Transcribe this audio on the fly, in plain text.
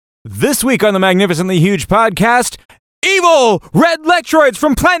This week on the Magnificently Huge podcast, evil red Lectroids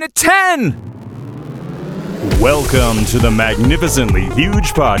from Planet 10! Welcome to the Magnificently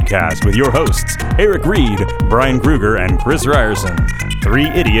Huge podcast with your hosts, Eric Reed, Brian Kruger, and Chris Ryerson. Three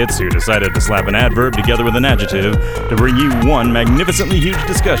idiots who decided to slap an adverb together with an adjective to bring you one magnificently huge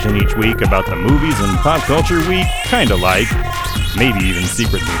discussion each week about the movies and pop culture we kinda like, maybe even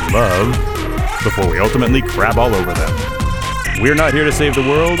secretly love, before we ultimately crap all over them. We're not here to save the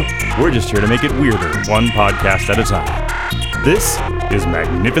world, we're just here to make it weirder, one podcast at a time. This is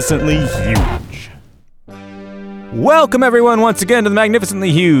Magnificently Huge. Welcome everyone once again to the Magnificently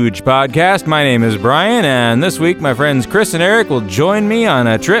Huge podcast. My name is Brian, and this week my friends Chris and Eric will join me on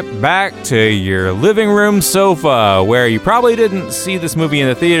a trip back to your living room sofa, where you probably didn't see this movie in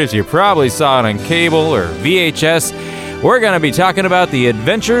the theaters, you probably saw it on cable or VHS. We're going to be talking about the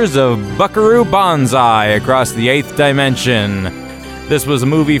adventures of Buckaroo Banzai across the 8th dimension. This was a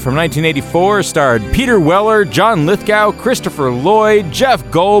movie from 1984, starred Peter Weller, John Lithgow, Christopher Lloyd, Jeff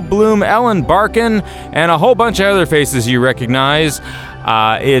Goldblum, Ellen Barkin, and a whole bunch of other faces you recognize.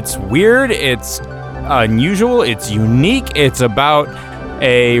 It's weird, it's unusual, it's unique. It's about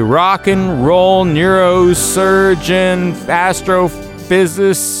a rock and roll neurosurgeon,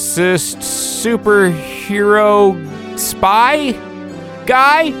 astrophysicist, superhero spy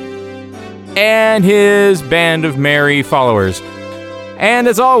guy and his band of merry followers. And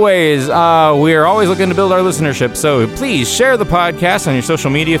as always, we are always looking to build our listenership, so please share the podcast on your social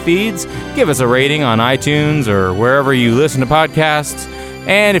media feeds, give us a rating on iTunes or wherever you listen to podcasts.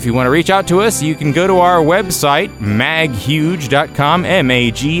 And if you want to reach out to us, you can go to our website, maghuge.com,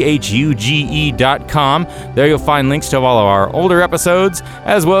 maghuge.com. There you'll find links to all of our older episodes,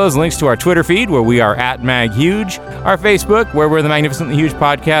 as well as links to our Twitter feed, where we are at maghuge, our Facebook, where we're the Magnificently Huge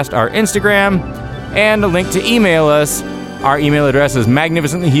Podcast, our Instagram, and a link to email us. Our email address is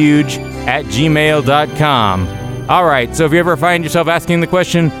magnificentlyhuge@gmail.com. All right, so if you ever find yourself asking the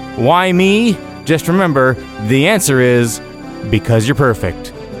question, why me? Just remember, the answer is because you're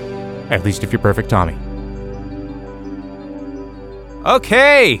perfect. At least if you're perfect, Tommy.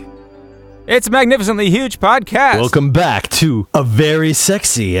 Okay, it's a Magnificently Huge podcast. Welcome back to a very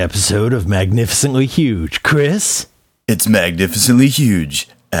sexy episode of Magnificently Huge. Chris? It's Magnificently Huge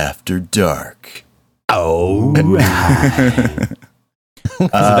After Dark. Oh, right. So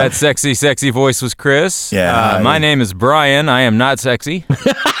that sexy voice was Chris. Yeah. My name is Brian. I am not sexy.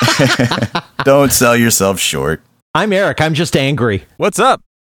 Don't sell yourself short. I'm Eric. I'm just angry. What's up?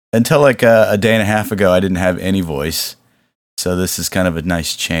 Until like a day and a half ago, I didn't have any voice. So this is kind of a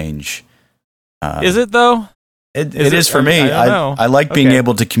nice change. Is it, though? It is for me. I don't know. I like being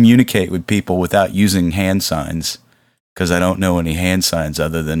able to communicate with people without using hand signs, because I don't know any hand signs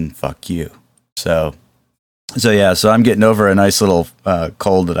other than fuck you. So I'm getting over a nice little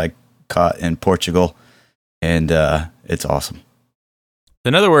cold that I caught in Portugal, and it's awesome.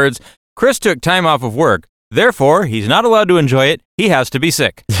 In other words, Chris took time off of work. Therefore, he's not allowed to enjoy it. He has to be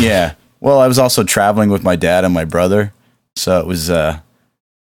sick. Yeah. Well, I was also traveling with my dad and my brother, so it was,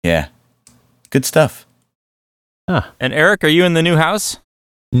 good stuff. Huh. And Eric, are you in the new house?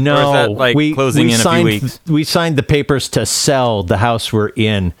 No, or is that, like, closing in a few weeks? We signed the papers to sell the house we're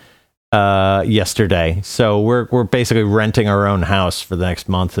in yesterday, so we're basically renting our own house for the next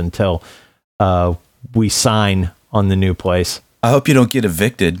month until we sign on the new place. I hope you don't get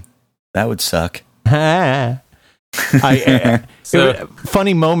evicted. That would suck.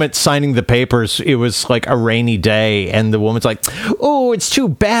 Funny moment signing the papers. It was like a rainy day, and the woman's like, "Oh, it's too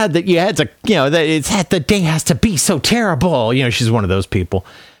bad that you had to, the day has to be so terrible." She's one of those people.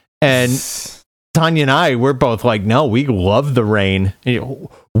 And Tanya and I, we're both like, "No, we love the rain."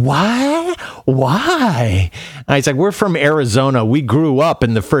 Why? And I was like, "We're from Arizona. We grew up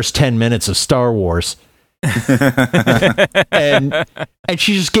in the first 10 minutes of Star Wars." and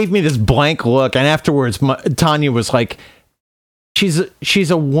she just gave me this blank look, and afterwards Tanya was like, she's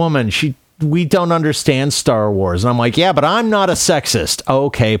a woman, we don't understand Star Wars, and I'm like, yeah, but I'm not a sexist.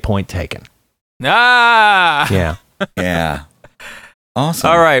 Okay, point taken. Yeah Awesome.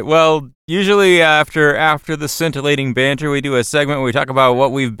 All right, well, usually after the scintillating banter, we do a segment where we talk about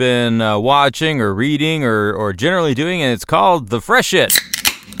what we've been watching or reading or generally doing, and it's called The Fresh Shit.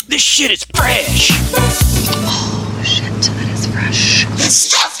 This shit is fresh. Oh, shit, that is fresh. This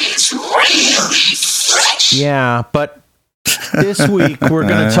stuff is really fresh. Yeah, but this week we're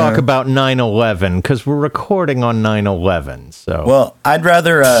going to talk about 9/11 because we're recording on 9/11. So, well, I'd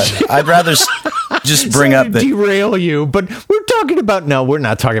rather just bring up that derail you, but we're talking about we're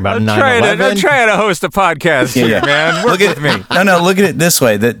not talking about 9/11. I'm trying to host a podcast here, man. Work with me. No, look at it this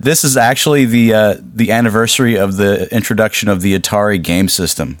way. That this is actually the anniversary of the introduction of the Atari game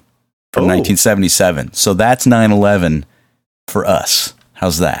system. from 1977. So that's 9/11 for us.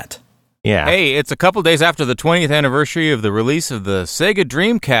 How's that? Yeah. Hey, it's a couple days after the 20th anniversary of the release of the Sega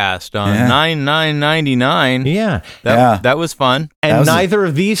Dreamcast on 9/9/99. Yeah. That was fun. And neither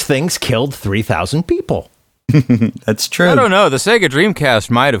of these things killed 3,000 people. That's true. I don't know. The Sega Dreamcast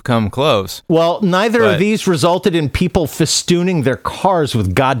might have come close. Well, neither of these resulted in people festooning their cars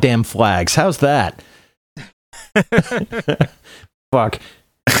with goddamn flags. How's that? Fuck.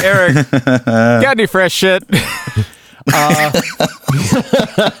 Eric, got any fresh shit?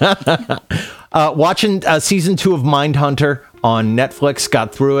 Watching season 2 of Mindhunter on Netflix,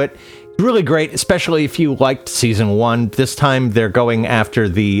 got through it. Really great, especially if you liked season 1. This time they're going after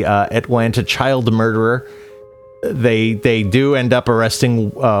the Atlanta child murderer. They do end up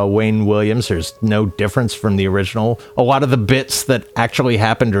arresting Wayne Williams. There's no difference from the original. A lot of the bits that actually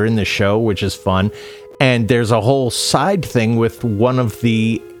happened are in the show, which is fun. And there's a whole side thing with one of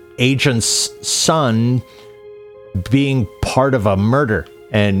the agent's son being part of a murder,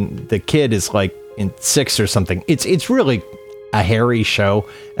 and the kid is like in 6 or something. It's really a hairy show,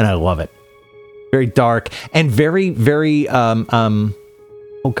 and I love it. Very dark and very, very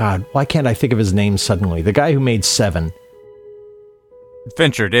oh God, why can't I think of his name suddenly? The guy who made 7.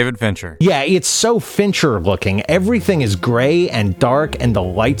 David Fincher. Yeah, it's so Fincher looking. Everything is gray and dark, and the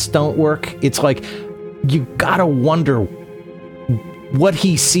lights don't work. It's like you gotta wonder what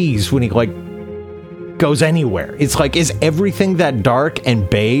he sees when he like goes anywhere. It's like, is everything that dark and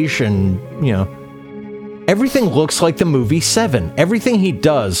beige, and everything looks like the movie 7. Everything he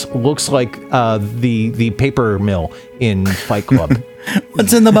does looks like the paper mill in Fight Club.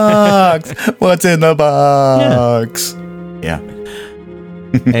 What's in the box? What's in the box? Yeah.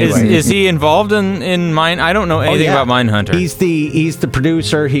 Anyway. Is he involved in Mine? I don't know anything about Mindhunter. He's the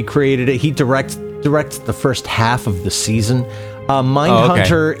producer. He created it. He directs the first half of the season.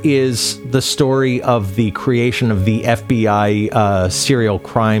 Mindhunter is the story of the creation of the FBI serial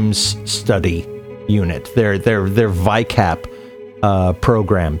crimes study unit. Their VICAP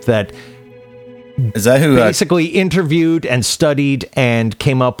program that is that who basically interviewed and studied and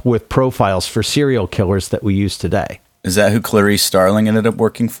came up with profiles for serial killers that we use today. Is that who Clarice Starling ended up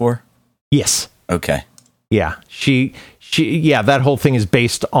working for? Yes. Okay. Yeah, she that whole thing is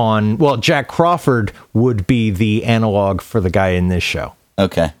based on, well, Jack Crawford would be the analog for the guy in this show.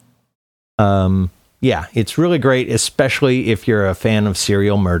 Okay. Yeah, it's really great, especially if you're a fan of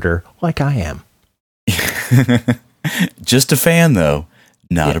serial murder like I am. Just a fan, though,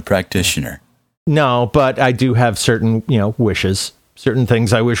 not a practitioner. No, but I do have certain, wishes, certain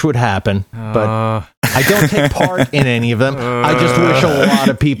things I wish would happen, but I don't take part in any of them. I just wish a lot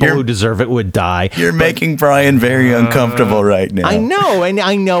of people who deserve it would die. You're making Brian very uncomfortable right now. I know, and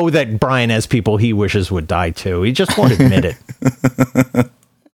I know that Brian has people he wishes would die too. He just won't admit it.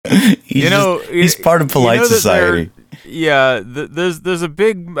 He's part of polite society. There's a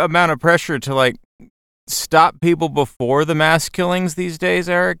big amount of pressure to like stop people before the mass killings these days,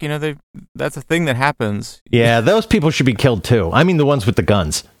 Eric. That's a thing that happens. Yeah, those people should be killed too. I mean, the ones with the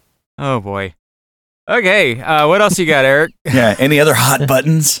guns. Oh boy. Okay, what else you got, Eric? Yeah, any other hot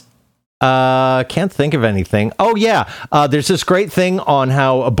buttons? Can't think of anything. Oh yeah, there's this great thing on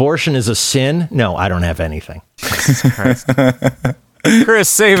how abortion is a sin. No, I don't have anything. Jesus Christ. Chris,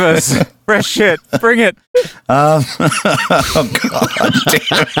 save us. Fresh shit. Bring it. Oh, God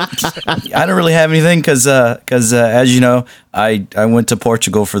damn it. I don't really have anything because as you know, I went to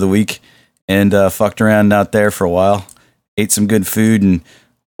Portugal for the week and fucked around out there for a while. Ate some good food and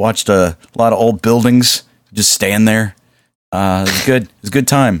watched a lot of old buildings just stand there. It was good. It was a good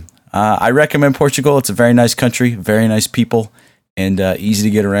time. I recommend Portugal. It's a very nice country, very nice people, and easy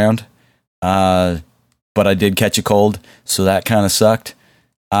to get around. But I did catch a cold, so that kind of sucked.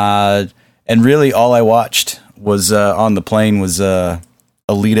 And really, all I watched was on the plane was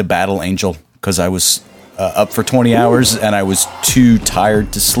Alita Battle Angel because I was up for 20 hours and I was too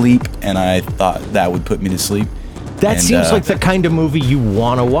tired to sleep, and I thought that would put me to sleep. That seems like the kind of movie you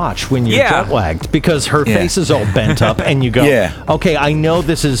want to watch when you're jet lagged, because her face is all bent up, and you go, okay, I know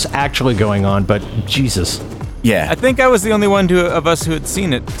this is actually going on, but Jesus. Yeah. I think I was the only one of us who had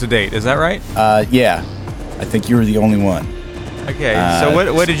seen it to date. Is that right? Yeah. I think you were the only one. Okay,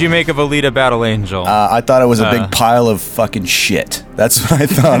 so what did you make of Alita Battle Angel? I thought it was a big pile of fucking shit. That's what I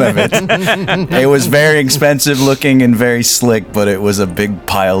thought of it. It was very expensive looking and very slick, but it was a big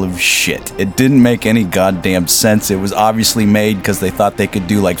pile of shit. It didn't make any goddamn sense. It was obviously made because they thought they could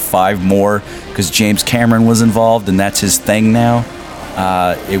do like 5 more because James Cameron was involved and that's his thing now.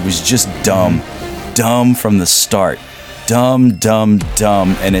 It was just dumb. Dumb from the start. Dumb.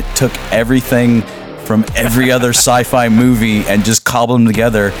 And it took everything from every other sci-fi movie and just cobble them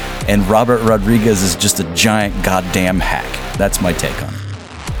together, and Robert Rodriguez is just a giant goddamn hack. That's my take on it.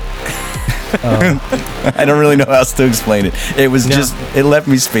 I don't really know how else to explain it. It was it left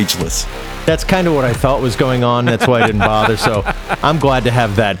me speechless. That's kind of what I thought was going on. That's why I didn't bother. So I'm glad to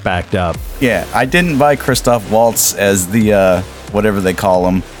have that backed up. Yeah, I didn't buy Christoph Waltz as the whatever they call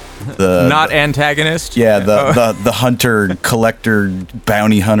him. Not antagonist. Yeah, the hunter, collector,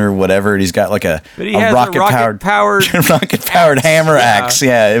 bounty hunter, whatever. And he's got like a rocket powered hammer axe.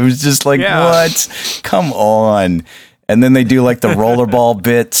 Yeah, it was just like, what? Come on. And then they do like the rollerball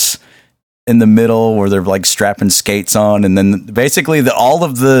bits in the middle where they're like strapping skates on, and then basically all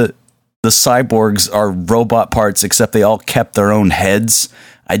of the cyborgs are robot parts, except they all kept their own heads.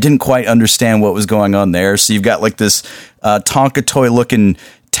 I didn't quite understand what was going on there. So you've got like this Tonka toy looking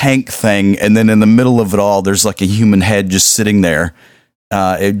tank thing, and then in the middle of it all, there's like a human head just sitting there.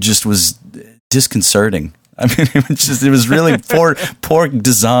 It just was disconcerting. I mean, it was really poor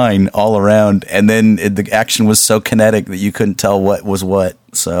design all around, and then the action was so kinetic that you couldn't tell what was what.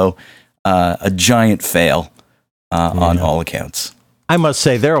 So a giant fail on all accounts. I must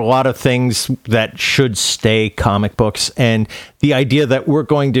say, there are a lot of things that should stay comic books, and the idea that we're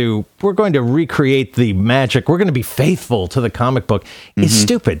going to recreate the magic, we're going to be faithful to the comic book, is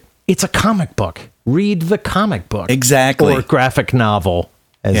stupid. It's a comic book. Read the comic book, exactly, or graphic novel,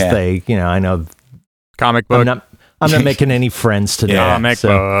 as they, I know, comic book. I'm not making any friends today. Comic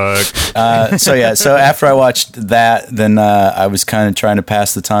book. So after I watched that, then I was kind of trying to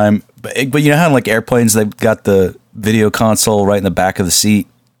pass the time. But you know how like airplanes, they've got the video console right in the back of the seat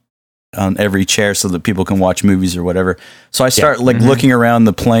on every chair so that people can watch movies or whatever. So I start looking around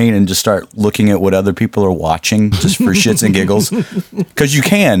the plane and just start looking at what other people are watching just for shits and giggles. Because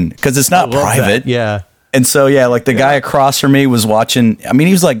it's not private. That. Yeah. And so, like the guy across from me was watching, I mean,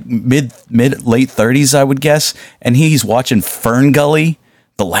 he was like late 30s, I would guess. And he's watching Fern Gully,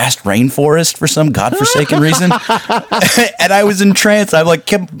 The Last Rainforest, for some godforsaken reason. And I was entranced. I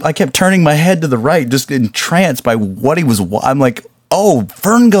kept turning my head to the right, just entranced by what he was. I'm like, oh,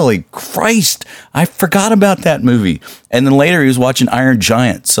 Fern Gully, Christ, I forgot about that movie. And then later he was watching Iron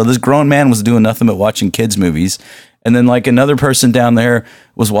Giant. So this grown man was doing nothing but watching kids' movies. And then like another person down there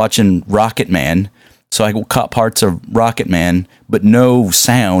was watching Rocket Man. So I caught parts of Rocket Man, but no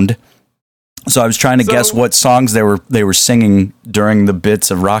sound. So I was trying to guess what songs they were singing during the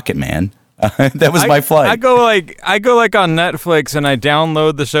bits of Rocket Man. That was my flight. I go on Netflix and I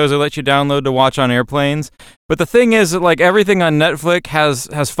download the shows they let you download to watch on airplanes. But the thing is that like everything on Netflix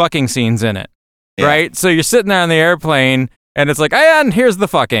has fucking scenes in it, right? So you're sitting there on the airplane and it's like, and here's the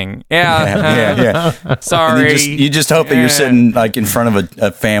fucking. Yeah. Sorry. You just hope that you're sitting like in front of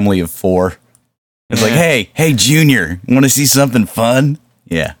a family of 4. It's like, hey, Junior, want to see something fun?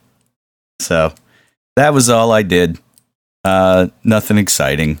 Yeah. So that was all I did. Nothing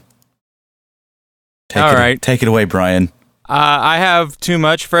exciting. Take it away, Brian. I have too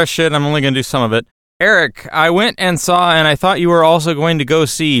much fresh shit. I'm only going to do some of it. Eric, I went and saw, and I thought you were also going to go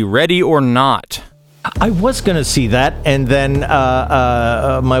see Ready or Not. I was going to see that, and then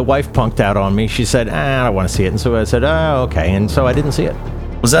my wife punked out on me. She said, I don't want to see it. And so I said, oh, okay. And so I didn't see it.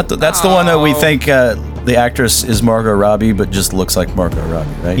 Was that's the one that we think the actress is Margot Robbie, but just looks like Margot Robbie,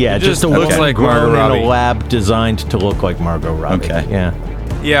 right? Yeah, just looks like Margot Robbie. In a lab designed to look like Margot Robbie. Okay.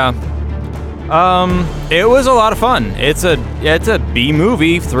 Yeah. It was a lot of fun. It's a B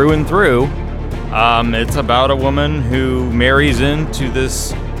movie through and through. It's about a woman who marries into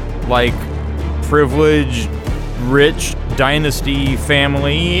this like privileged, rich dynasty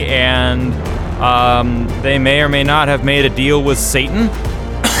family, and they may or may not have made a deal with Satan.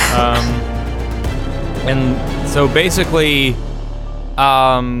 And so basically,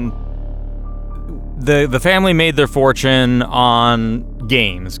 the family made their fortune on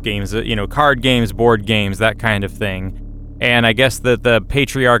games, card games, board games, that kind of thing. And I guess that the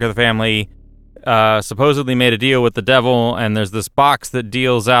patriarch of the family supposedly made a deal with the devil, and there's this box that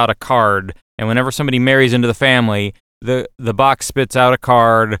deals out a card. And whenever somebody marries into the family, the box spits out a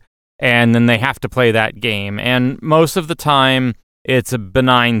card, and then they have to play that game. And most of the time, it's a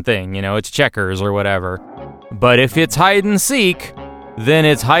benign thing, it's checkers or whatever. But if it's hide and seek, then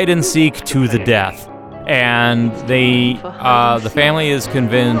it's hide and seek to the death. And the family is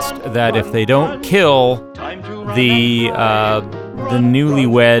convinced that if they don't kill the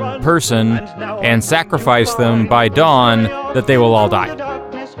newlywed person and sacrifice them by dawn, that they will all die.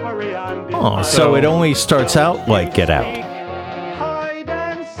 Oh, so it only starts out like Get Out.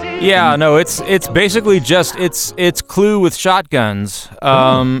 Yeah, no, it's basically just it's Clue with shotguns.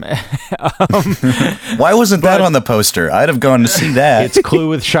 Why wasn't that on the poster? I'd have gone to see that. It's Clue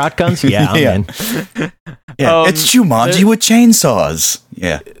with shotguns. Yeah, I'm in. Yeah, it's Jumanji with chainsaws.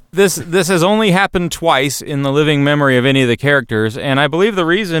 Yeah. This has only happened twice in the living memory of any of the characters, and I believe the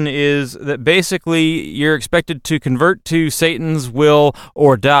reason is that basically you're expected to convert to Satan's will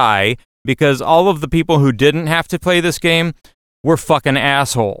or die, because all of the people who didn't have to play this game were fucking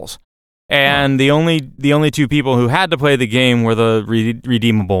assholes. And the only two people who had to play the game were the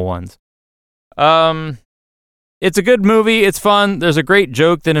redeemable ones. It's a good movie. It's fun. There's a great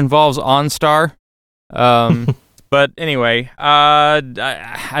joke that involves OnStar. But anyway, I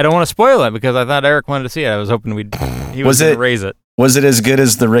don't want to spoil it because I thought Eric wanted to see it. I was hoping he was going to raise it. Was it as good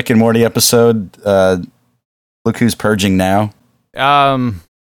as the Rick and Morty episode? Look Who's Purging Now.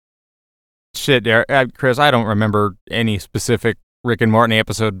 Shit, Chris, I don't remember any specific Rick and Morty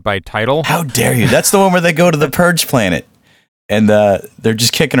episode by title. How dare you? That's the one where they go to the Purge planet and they're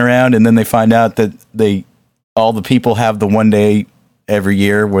just kicking around, and then they find out that all the people have the one day every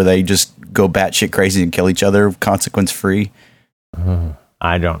year where they just go batshit crazy and kill each other, consequence free.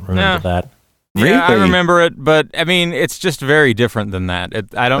 I don't remember that. Really? Yeah, I remember it, but I mean, it's just very different than that.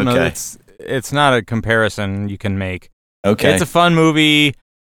 I don't know. It's not a comparison you can make. Okay, it's a fun movie.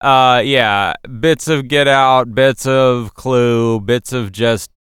 Yeah, bits of Get Out, bits of Clue, bits of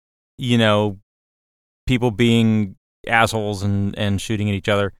just, people being assholes and shooting at each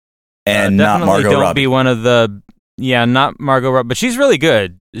other. And not Margot Robbie. Don't be one of the... Yeah, not Margot Robbie, but she's really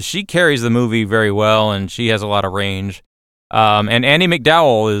good. She carries the movie very well, and she has a lot of range. And Andy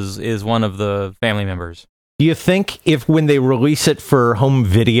McDowell is one of the family members. Do you think if when they release it for home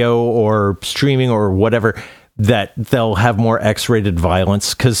video or streaming or whatever, that they'll have more X-rated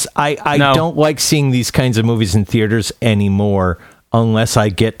violence? Because I don't like seeing these kinds of movies in theaters anymore unless I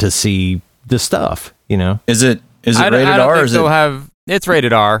get to see the stuff, Is it rated R? Or is it's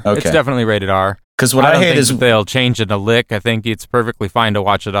rated R. Okay. It's definitely rated R. Because what I hate is they'll change it a lick. I think it's perfectly fine to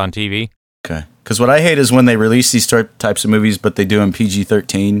watch it on TV. Okay. Because what I hate is when they release these types of movies, but they do them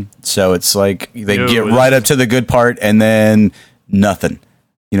PG-13. So it's like they get right up to the good part and then nothing.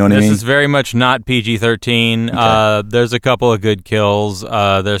 You know what I mean? This is very much not PG-13. Okay. There's a couple of good kills.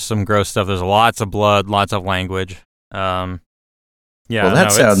 There's some gross stuff. There's lots of blood, lots of language. Yeah. Well,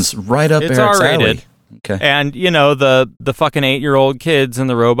 that sounds right up Eric's R-rated. alley. Okay. And, the fucking 8-year-old kids in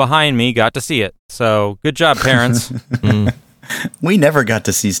the row behind me got to see it. So, good job, parents. We never got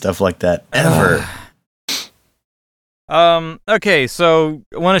to see stuff like that, ever. Okay, so,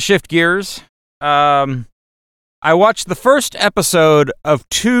 I want to shift gears. I watched the first episode of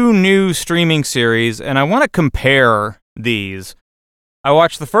 2 new streaming series, and I want to compare these. I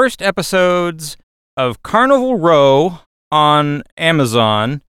watched the first episodes of Carnival Row on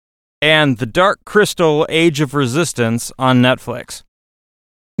Amazon, and The Dark Crystal Age of Resistance on Netflix.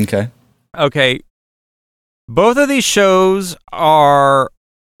 Okay. Both of these shows are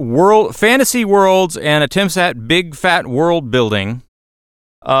fantasy worlds and attempts at big fat world building.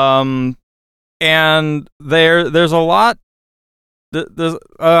 And there's a lot. How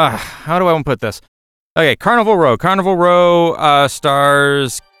do I want to put this? Okay, Carnival Row. Carnival Row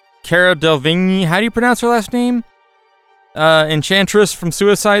stars Cara Delevingne. How do you pronounce her last name? Enchantress from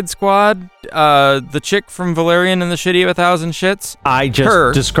Suicide Squad, the chick from Valerian and the Shitty of 1,000 Shits. I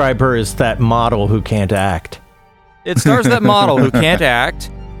just describe her as that model who can't act. It stars that model who can't act.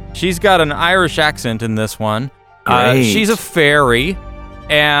 She's got an Irish accent in this one. She's a fairy,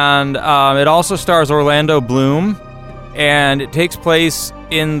 and it also stars Orlando Bloom, and it takes place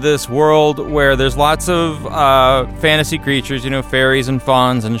in this world where there's lots of fantasy creatures, fairies and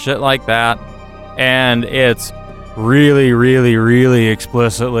fauns and shit like that, and it's really, really, really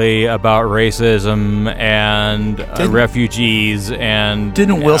explicitly about racism and refugees and...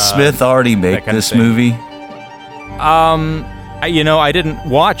 Didn't Will Smith already make this movie? I didn't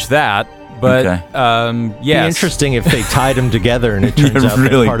watch that, but yes. Be interesting if they tied them together and it turns out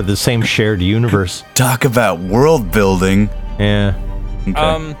they're part of the same shared universe. Talk about world building. Yeah.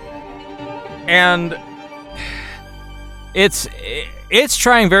 Okay. And it's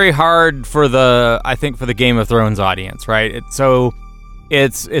trying very hard for the Game of Thrones audience, right?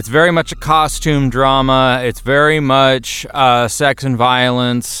 It's very much a costume drama. It's very much sex and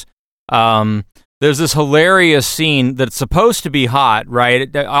violence. There's this hilarious scene that's supposed to be hot,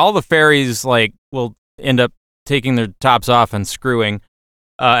 right? All the fairies will end up taking their tops off and screwing.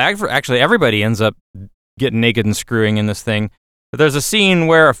 Actually, everybody ends up getting naked and screwing in this thing. But there's a scene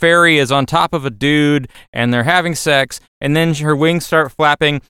where a fairy is on top of a dude and they're having sex, and then her wings start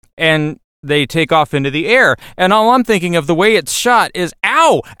flapping and they take off into the air. And all I'm thinking of the way it's shot is,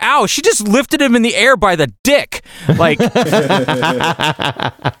 ow, she just lifted him in the air by the dick. That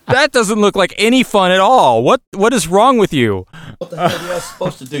doesn't look like any fun at all. What is wrong with you? What the hell are you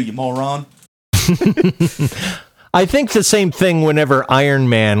supposed to do, you moron? I think the same thing whenever Iron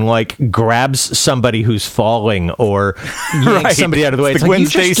Man grabs somebody who's falling or yanks Right. somebody out of the way. It's It's like like you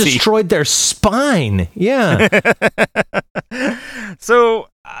Gwen just Stacy. destroyed their spine. Yeah. So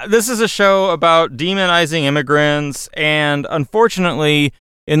this is a show about demonizing immigrants, and unfortunately,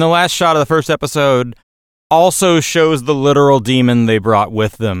 in the last shot of the first episode, also shows the literal demon they brought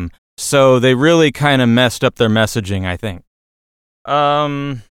with them. So they really kind of messed up their messaging, I think.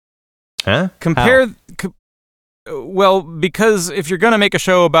 Huh? Compare. Well, because if you're going to make a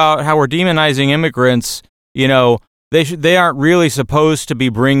show about how we're demonizing immigrants, they aren't really supposed to be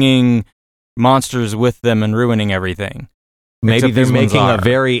bringing monsters with them and ruining everything. Maybe Except they're these ones making a are.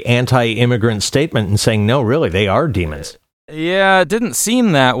 very anti-immigrant statement and saying, no, really, they are demons. Yeah, it didn't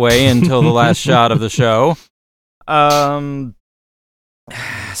seem that way until the last shot of the show.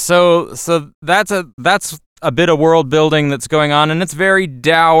 So that's a bit of world building that's going on, and it's very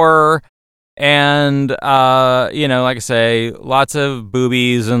dour. And like I say, lots of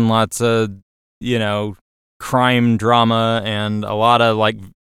boobies and lots of crime drama and a lot of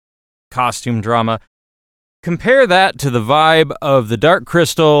costume drama. Compare that to the vibe of the Dark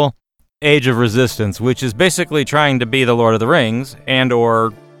Crystal Age of Resistance, which is basically trying to be the Lord of the Rings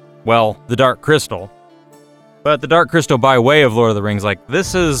the Dark Crystal. But the Dark Crystal by way of Lord of the Rings,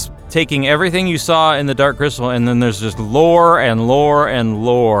 this is taking everything you saw in the Dark Crystal, and then there's just lore and lore and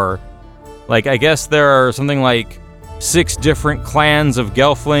lore. I guess there are something like 6 different clans of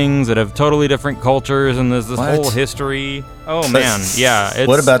Gelflings that have totally different cultures, and there's this whole history. Oh, man, yeah.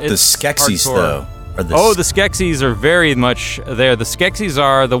 What about the it's Skeksis, hardcore. though? The Skeksis are very much there. The Skeksis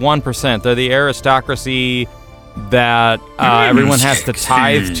are the 1%. They're the aristocracy that everyone has to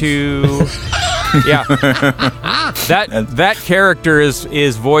tithe to. Yeah. That character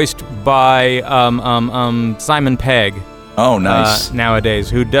is voiced by Simon Pegg. Oh, nice. Nowadays,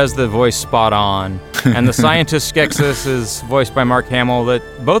 who does the voice spot on. And the scientist Skeksis is voiced by Mark Hamill. That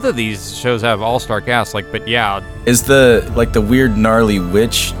both of these shows have all-star casts, but yeah. Is the weird gnarly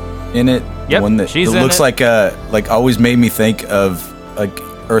witch in it? Yep, the one that she's looks in it. like always made me think of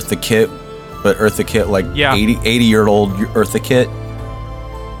Eartha Kitt, but Eartha Kitt 80-year-old Eartha Kitt.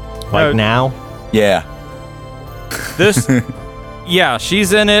 Now? Yeah. This yeah,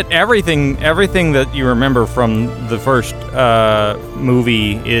 she's in it. Everything that you remember from the first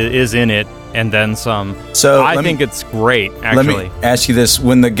movie is in it, and then some. So I think it's great, actually. Let me ask you this.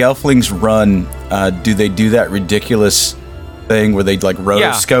 When the Gelflings run, do they do that ridiculous thing where they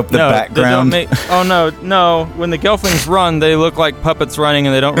rotoscope the background? No. When the Gelflings run, they look like puppets running,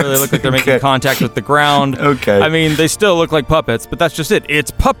 and they don't really look like they're making contact with the ground. Okay. I mean, they still look like puppets, but that's just it.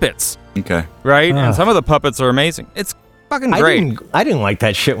 It's puppets. Okay. Right? And some of the puppets are amazing. It's fucking great. I didn't like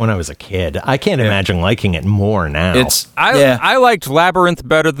that shit when I was a kid. I can't imagine liking it more now. I liked Labyrinth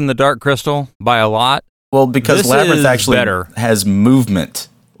better than the Dark Crystal by a lot. Well, because This Labyrinth is actually better. has movement.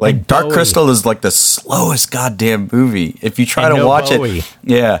 And Dark Bowie. Crystal is the slowest goddamn movie. If you try And to no watch Bowie. it,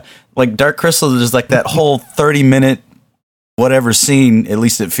 yeah, Dark Crystal is that whole 30-minute whatever scene. At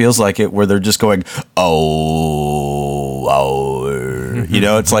least it feels like it, where they're just going,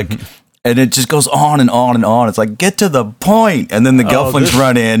 it's and it just goes on and on and on. It's get to the point, and then the Gelflings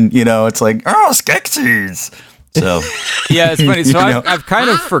run in. It's Skeksis. So yeah, it's funny. So I've kind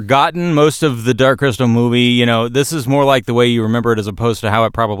of forgotten most of the Dark Crystal movie. This is more like the way you remember it as opposed to how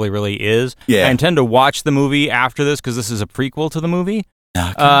it probably really is. Yeah. I intend to watch the movie after this because this is a prequel to the movie,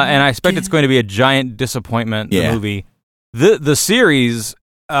 and I expect it's going to be a giant disappointment. The Yeah. movie, the series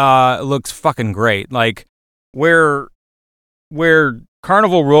looks fucking great. Where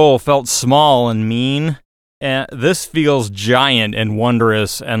Carnival Row felt small and mean. And this feels giant and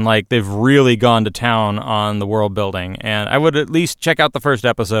wondrous, and they've really gone to town on the world building. And I would at least check out the first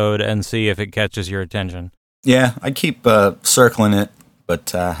episode and see if it catches your attention. yeah, I keep circling it,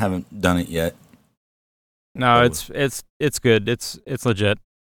 but haven't done it yet. No, it's good. It's legit.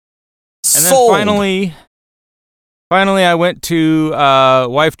 And then Sold. finally, I went to.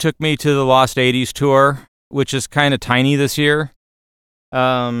 Wife took me to the Lost 80s tour, which is kind of tiny this year.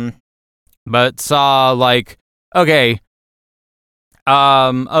 But saw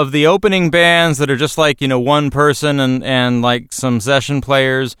of the opening bands that are just one person and some session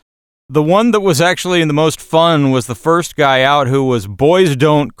players, the one that was actually the most fun was the first guy out, who was Boys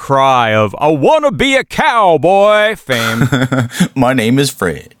Don't Cry of I Wanna Be a Cowboy fame. My name is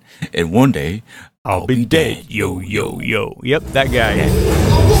Fred, and one day I'll be dead. Yo, yo, yo. Yep, that guy.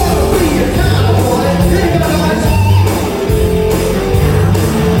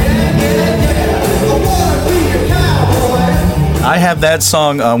 I have that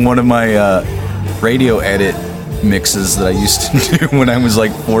song on one of my radio edit mixes that I used to do when I was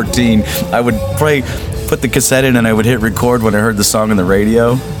like 14. I would put the cassette in and I would hit record when I heard the song on the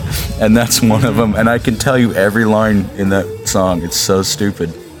radio, and that's one of them. And I can tell you every line in that song. It's so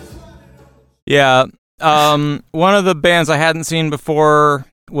stupid. Yeah. One of the bands I hadn't seen before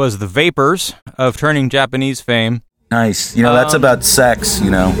was the Vapors of turning Japanese fame. Nice. You know, that's about sex, you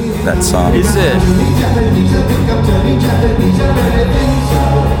know, that song. Is it?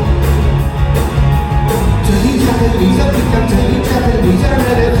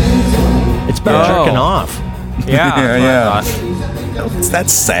 It's about jerking off. Yeah. Yeah.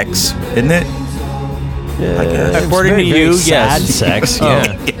 That's sex, isn't it? I guess. According to you, sad yes. sex.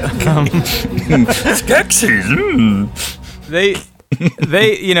 Yeah. Sexy.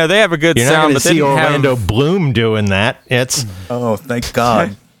 They, you know, they have a good You're not sound, going to but they see didn't Orlando have. Bloom doing that. It's Oh, thank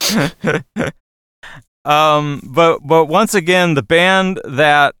God. But once again, the band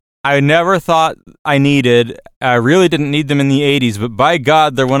that I never thought I needed, I really didn't need them in the 80s, but by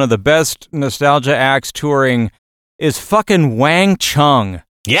God, they're one of the best nostalgia acts touring, is fucking Wang Chung.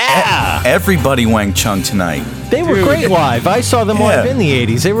 yeah. Everybody Wang Chung tonight. They were great live. I saw them live in the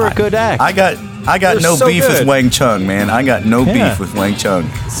 80s. They were a good act. I got They're no so beef good. with Wang Chung, man. I got no Yeah. beef with Wang Chung.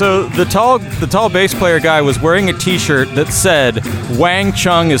 So the tall bass player guy was wearing a T-shirt that said "Wang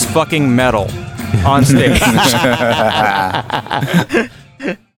Chung is fucking metal" on stage,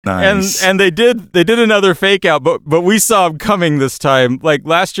 Nice. and they did another fake out, but we saw him coming this time. Like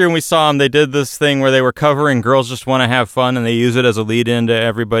last year when we saw him, they did this thing where they were covering "Girls Just Want to Have Fun" and they use it as a lead-in to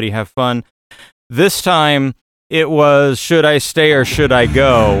 "Everybody Have Fun." This time it was "Should I Stay or Should I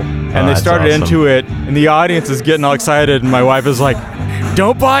Go?" And they that's started awesome. into it, and the audience is getting all excited, and my wife is like,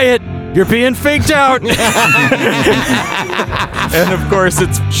 "Don't buy it! You're being faked out!" And of course,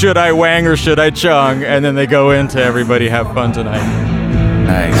 it's "Should I Wang or Should I Chung?" And then they go into "Everybody Have Fun Tonight."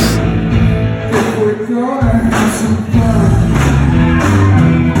 Nice.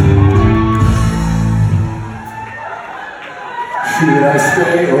 Should I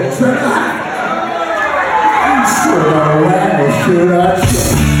stay or should I? Should I wang or should I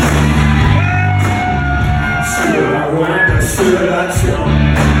chill? Should I wang or should I chill?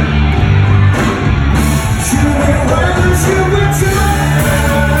 Should I wang or should I chill?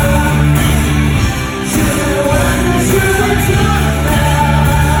 Should I wang or should I chill?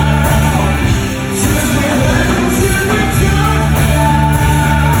 Should I wang or should I chill?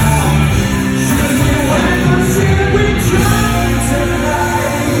 Should I wang or should we chill?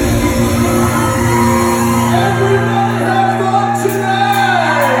 Everybody have fun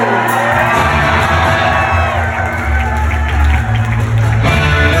tonight!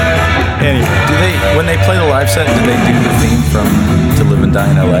 Anyway. When they play the live set, do they do the theme from To Live and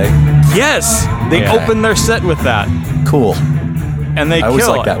Die in L.A.? Yes, they Yeah. opened their set with that, Cool. and they I always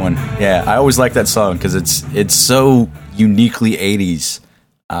kill like it. that one. Yeah, I always like that song because it's so uniquely 80s.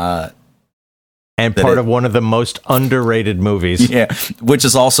 and part of one of the most underrated movies. Yeah, which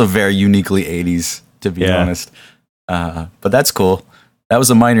is also very uniquely 80s, to be Yeah. honest. But that's cool. That was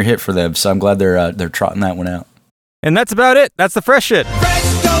a minor hit for them, so I'm glad they're trotting that one out. And that's about it. That's the fresh shit.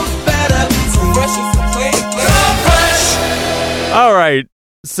 All right.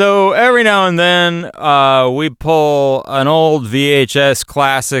 So every now and then, we pull an old VHS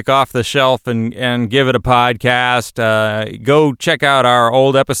classic off the shelf and give it a podcast. Go check out our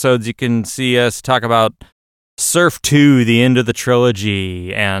old episodes. You can see us talk about Surf 2, the end of the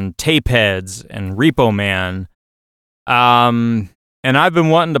trilogy, and Tapeheads and Repo Man. And I've been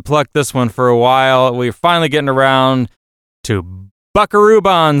wanting to pluck this one for a while. We're finally getting around to Buckaroo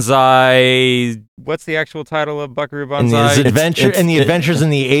Banzai. What's the actual title of Buckaroo And Banzai? the Adventures in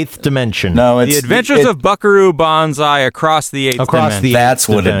the Eighth Dimension. No, it's The Adventures of Buckaroo Banzai Across the Eighth Across Dimension. the That's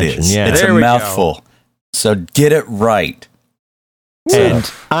what it Dimension, is. yeah. It's There a we go. mouthful. So get it right.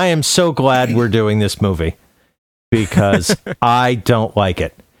 And I am so glad we're doing this movie because I don't like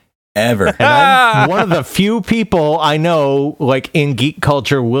it. Ever. And I'm one of the few people I know, like in geek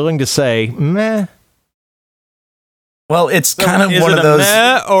culture, willing to say, meh. Well, it's kind of is one it of a those.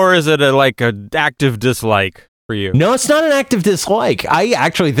 meh, or is it like an active dislike for you? No, it's not an active dislike. I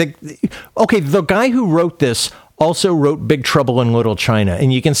actually think, okay, the guy who wrote this also wrote Big Trouble in Little China,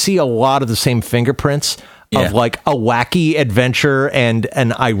 and you can see a lot of the same fingerprints Yeah. of like a wacky adventure and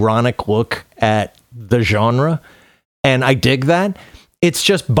an ironic look at the genre. And I dig that. It's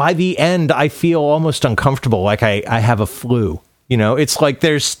just by the end, I feel almost uncomfortable, like I have a flu. You know, it's like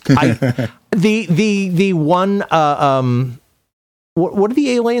there's the one what are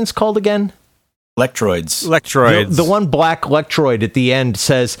the aliens called again? Lectroids. Lectroids. The one black Lectroid at the end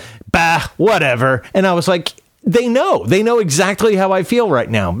says, bah, whatever. And I was like, they know exactly how I feel right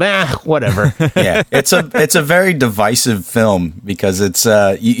now. Whatever. Yeah, it's a very divisive film because it's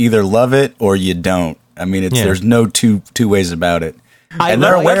you either love it or you don't. I mean, there's no two ways about it. And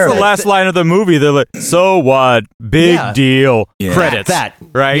they're aware That's of the it. last line of the movie. They're like, "So what? Big deal." Yeah. Credits. That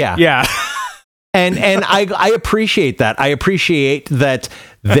right? Yeah. And I appreciate that. I appreciate that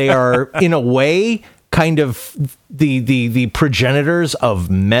they are, in a way, kind of the progenitors of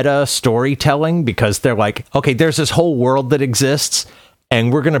meta storytelling, because they're like, okay, there's this whole world that exists,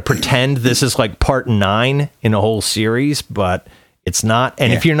 and we're going to pretend this is like part 9 in a whole series, but it's not.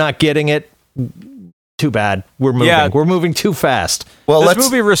 And if you're not getting it, too bad. We're moving. Yeah. We're moving too fast. Well, This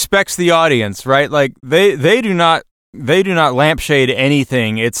movie respects the audience, right? Like they do not lampshade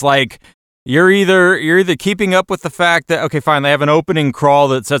anything. It's like you're either keeping up with the fact that, okay, fine, they have an opening crawl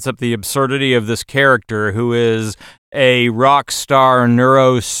that sets up the absurdity of this character who is a rock star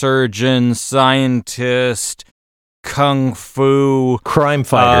neurosurgeon, scientist, kung fu Crime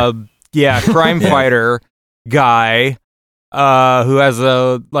fighter. Crime fighter guy who has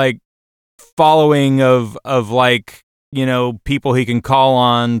a like following of like, you know, people he can call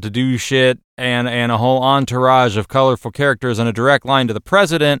on to do shit, and a whole entourage of colorful characters and a direct line to the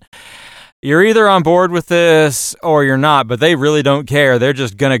president. You're either on board with this or you're not, but they really don't care. They're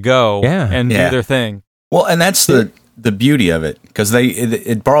just gonna go and do their thing. Well, and that's the beauty of it, because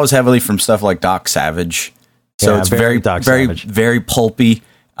it borrows heavily from stuff like Doc Savage, so it's very very pulpy,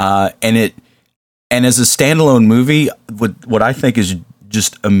 and as a standalone movie, what I think is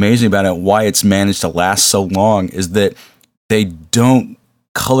just amazing about it, why it's managed to last so long, is that they don't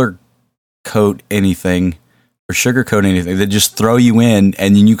color coat anything or sugarcoat anything. They just throw you in,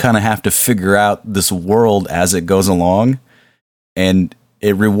 and then you kind of have to figure out this world as it goes along, and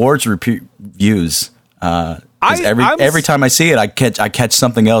it rewards repeat views. Every time I see it, I catch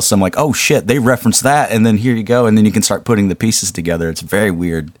something else. I'm like, oh shit, they referenced that, and then here you go, and then you can start putting the pieces together. It's very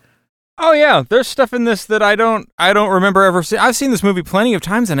weird. Oh yeah, there's stuff in this that I don't remember ever seeing. I've seen this movie plenty of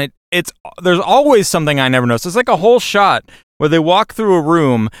times, and there's always something I never noticed. It's like a whole shot where they walk through a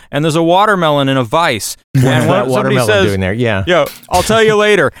room and there's a watermelon in a vise. And what watermelon says, doing there? Yeah. Yo, I'll tell you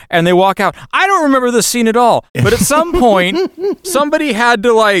later. And they walk out. I don't remember this scene at all. But at some point, somebody had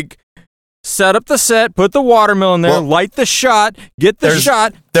to like set up the set, put the watermelon there, light the shot, get the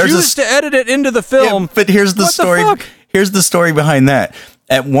shot, choose to edit it into the film. Yeah, but here's the story. Here's the story behind that.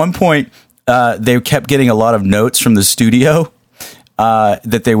 At one point, they kept getting a lot of notes from the studio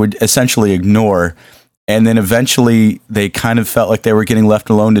that they would essentially ignore. And then eventually they kind of felt like they were getting left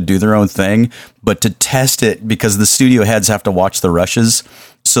alone to do their own thing. But to test it, because the studio heads have to watch the rushes,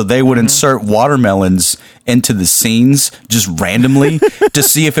 so they would insert watermelons into the scenes just randomly to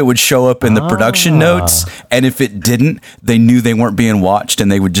see if it would show up in the production notes. And if it didn't, they knew they weren't being watched,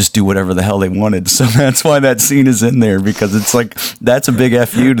 and they would just do whatever the hell they wanted. So that's why that scene is in there, because it's like, that's a big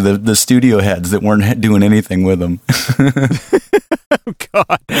FU to the studio heads that weren't doing anything with them. Oh,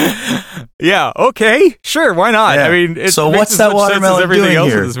 God. Yeah, okay. Sure, why not? Yeah. I mean, so what's that watermelon everything doing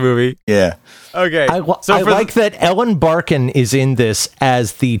else here? in this movie. Yeah. Okay. I like that Ellen Barkin is in this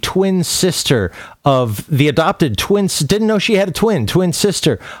as the twin sister of the adopted twins. Didn't know she had a twin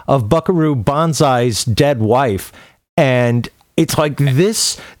sister of Buckaroo Banzai's dead wife. And it's like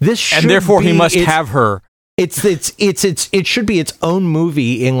this should and therefore be, he must have her. It should be its own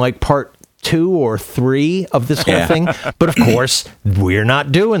movie in like part 2 or 3 of this whole thing. But of course, we're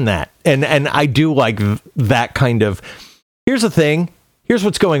not doing that. And I do like that kind of, here's the thing. Here's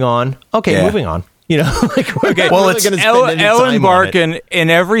what's going on. Okay, moving on. You know, like, okay. Well, really it's Ellen Barkin in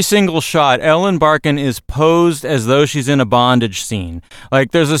every single shot. Ellen Barkin is posed as though she's in a bondage scene.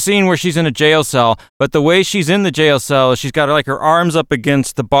 Like there's a scene where she's in a jail cell, but the way she's in the jail cell, she's got like her arms up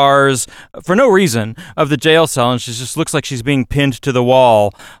against the bars for no reason of the jail cell, and she just looks like she's being pinned to the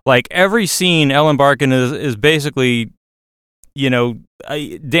wall. Like every scene, Ellen Barkin is basically, you know,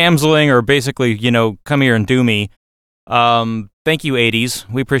 damseling, or basically, you know, come here and do me. Thank you, 80s.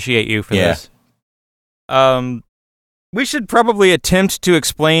 We appreciate you for this. We should probably attempt to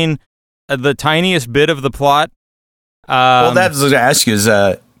explain the tiniest bit of the plot. Well, that's what I was going to ask you, is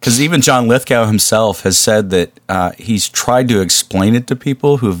because even John Lithgow himself has said that he's tried to explain it to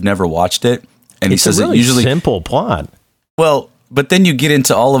people who have never watched it, and he says a really it usually simple plot. Well, but then you get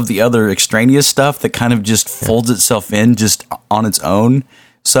into all of the other extraneous stuff that kind of just folds itself in just on its own.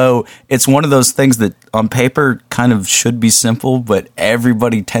 So it's one of those things that on paper kind of should be simple, but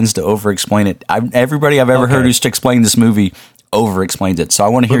everybody tends to over-explain it. Everybody I've ever heard who's to explain this movie over-explains it. So I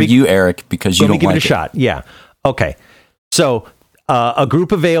want to hear you, Eric, because you don't like it. Let me give it a shot. Yeah. Okay. So a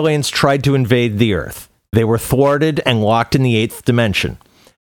group of aliens tried to invade the Earth. They were thwarted and locked in the 8th dimension.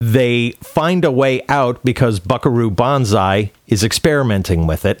 they find a way out because Buckaroo Banzai is experimenting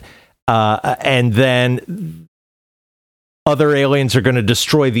with it. And then other aliens are going to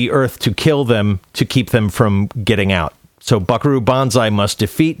destroy the Earth to kill them to keep them from getting out. So Buckaroo Banzai must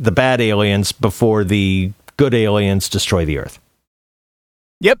defeat the bad aliens before the good aliens destroy the Earth.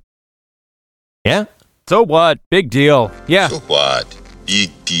 Yep. Yeah? So what? Big deal. Yeah. So what?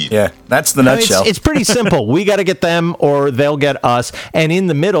 Big deal. Yeah, that's the nutshell. It's pretty simple. We got to get them or they'll get us. And in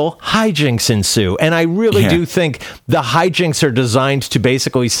the middle, hijinks ensue. And I really do think the hijinks are designed to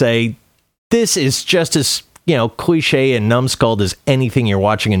basically say, this is just as, cliche and numbskulled as anything you're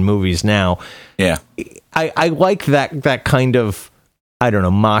watching in movies now. Yeah. I like that kind of, I don't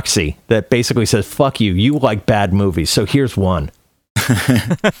know, moxie that basically says, fuck you, you like bad movies, so here's one.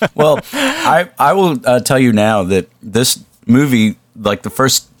 Well, I will tell you now that this movie, like the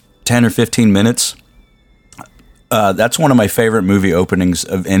first 10 or 15 minutes, that's one of my favorite movie openings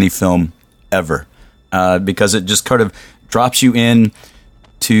of any film ever, because it just kind of drops you in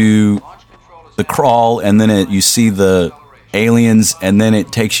to the crawl, and then you see the aliens, and then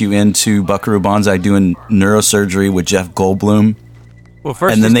it takes you into Buckaroo Banzai doing neurosurgery with Jeff Goldblum. Well,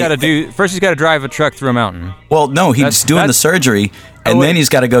 first he's got to drive a truck through a mountain. Well, no, he's doing the surgery, and then he's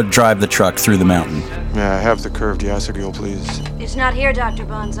got to go drive the truck through the mountain. May I have the curved Yasagil, please? It's not here, Dr.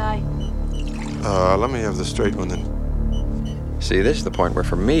 Banzai. Let me have the straight one then. See, this is the point where,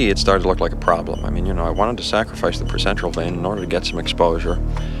 for me, it started to look like a problem. I mean, I wanted to sacrifice the percentral vein in order to get some exposure.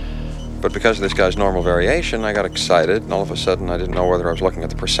 But because of this guy's normal variation, I got excited, and all of a sudden I didn't know whether I was looking at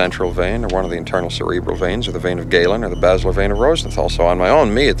the percentral vein or one of the internal cerebral veins or the vein of Galen or the basilar vein of Rosenthal. So on my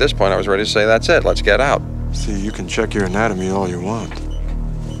own, at this point, I was ready to say, that's it, let's get out. See, you can check your anatomy all you want.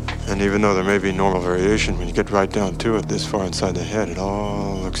 And even though there may be normal variation, when you get right down to it, this far inside the head, it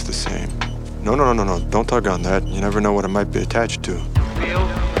all looks the same. No, don't tug on that. You never know what it might be attached to.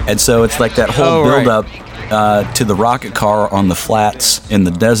 And so it's like that whole build-up to the rocket car on the flats in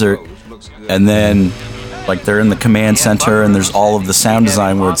the desert. And then, like, they're in the command center, and there's all of the sound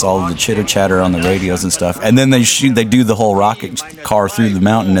design where it's all of the chitter-chatter on the radios and stuff. And then they do the whole rocket car through the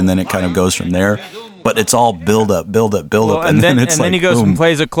mountain, and then it kind of goes from there. But it's all build up. And then it's then he goes and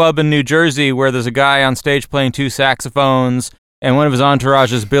plays a club in New Jersey where there's a guy on stage playing 2 saxophones, and one of his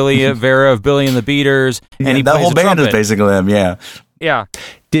entourage is Billy Vera of Billy and the Beaters, and he plays the whole band trumpet. is basically him, yeah. Yeah.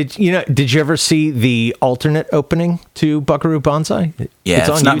 Did you ever see the alternate opening to Buckaroo Banzai?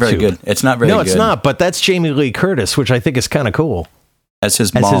 Yeah, it's not very good. It's not very good. No, it's not, but that's Jamie Lee Curtis, which I think is kind of cool. As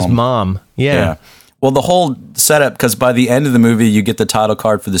his mom. Yeah. Well, the whole setup, because by the end of the movie, you get the title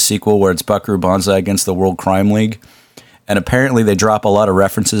card for the sequel where it's Buckaroo Banzai against the World Crime League. And apparently they drop a lot of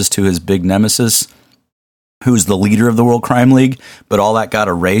references to his big nemesis, who's the leader of the World Crime League, but all that got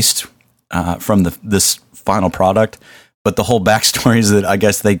erased from this final product. But the whole backstory is that I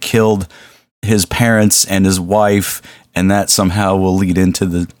guess they killed his parents and his wife, and that somehow will lead into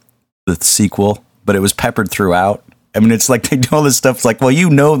the sequel. But it was peppered throughout. I mean, it's like they do all this stuff. It's like,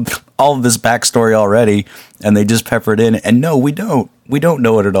 well, all of this backstory already, and they just pepper it in. And no, we don't. We don't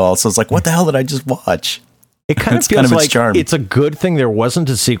know it at all. So it's like, what the hell did I just watch? It kind of feels like it's a good thing there wasn't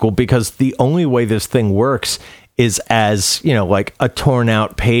a sequel, because the only way this thing works is as, like a torn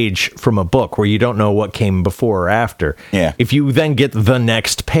out page from a book where you don't know what came before or after. Yeah. If you then get the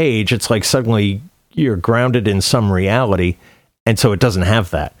next page, it's like suddenly you're grounded in some reality, and so it doesn't have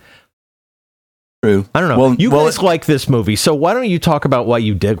that. True. I don't know. Well, you guys like this movie, so why don't you talk about why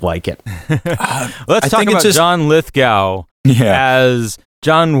you did like it? Let's talk about John Lithgow as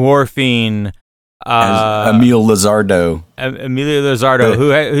John Wharfing. As Emilio Lizardo,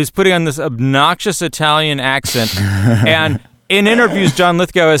 who's putting on this obnoxious Italian accent. And in interviews, John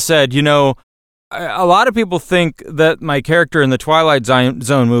Lithgow has said, a lot of people think that my character in the Twilight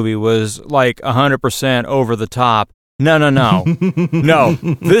Zone movie was like 100% over the top. No. No.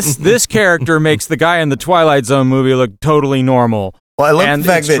 This character makes the guy in the Twilight Zone movie look totally normal. Well, I love the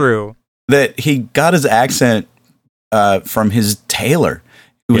fact that he got his accent from his tailor,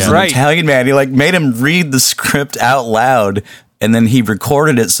 who was an Italian man. He made him read the script out loud, and then he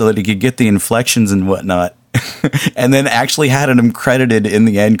recorded it so that he could get the inflections and whatnot. And then actually had him credited in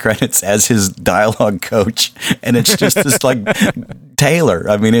the end credits as his dialogue coach. And it's just this tailor.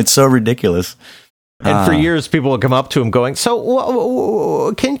 I mean, it's so ridiculous. And for years, people would come up to him going,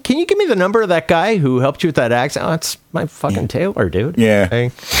 so can you give me the number of that guy who helped you with that accent? Oh, it's my fucking tailor, dude. Yeah.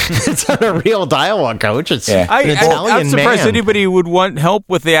 It's not a real dialogue coach. It's an Italian I'm surprised man. anybody would want help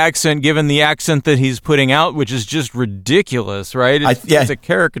with the accent, given the accent that he's putting out, which is just ridiculous, right? It's a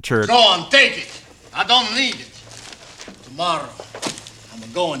caricature. Go on, take it. I don't need it. Tomorrow,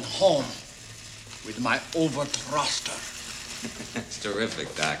 I'm going home with my overthruster. It's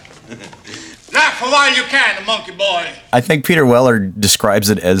terrific, Doc. Laugh for while you can, monkey boy. I think Peter Weller describes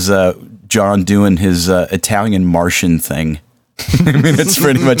it as John doing his Italian Martian thing. I mean, it's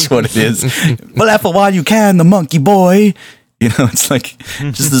pretty much what it is. Well, laugh a while you can, the monkey boy. You know, it's like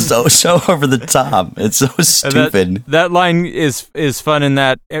just so over the top. It's so stupid. That line is fun in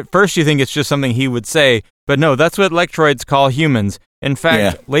that at first you think it's just something he would say, but no, that's what Lectroids call humans. In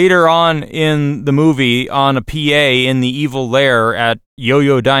fact, later on in the movie, on a PA in the evil lair at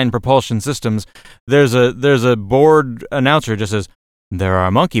Yo-Yo-Dyne Propulsion Systems, there's a board announcer just says, "There are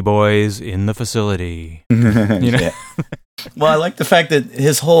monkey boys in the facility." You know? Well, I like the fact that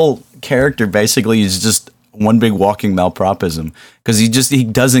his whole character basically is just one big walking malpropism because he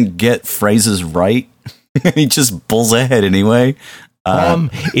doesn't get phrases right. He just pulls ahead anyway.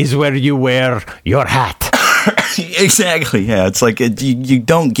 Is where you wear your hat. Exactly. Yeah, it's like you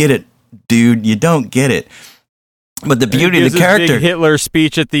don't get it, dude. You don't get it. But the beauty of the character, big Hitler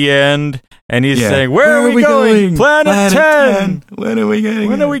speech at the end, and he's saying, "Where are we going? Planet 10. When are we going?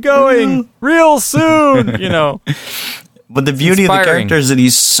 When are we going? Real soon." You know. But the beauty of the character is that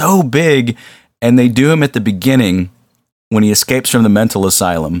he's so big, and they do him at the beginning when he escapes from the mental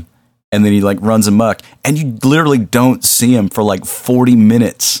asylum, and then he like runs amok, and you literally don't see him for like 40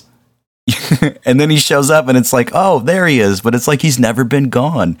 minutes. And then he shows up and it's like, oh, there he is. But it's like he's never been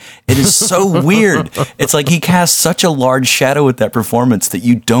gone. It is so weird. It's like he casts such a large shadow with that performance that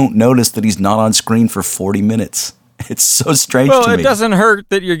you don't notice that he's not on screen for 40 minutes. It's so strange to me. Well, it doesn't hurt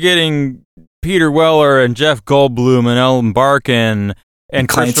that you're getting Peter Weller and Jeff Goldblum and Ellen Barkin and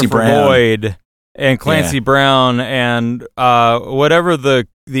Clancy Christopher Brown. Lloyd and Clancy Brown and whatever the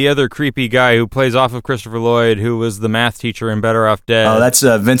other creepy guy who plays off of Christopher Lloyd, who was the math teacher in Better Off Dead. Oh, that's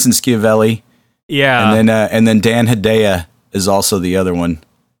Vincent Schiavelli. Yeah, and then Dan Hedaya is also the other one.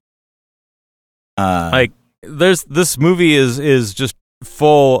 Like this movie is just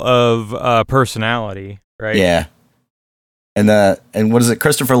full of personality, right? Yeah. And what is it?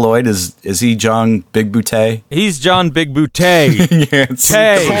 Christopher Lloyd is he John Big Boutte? He's John Big Boutte.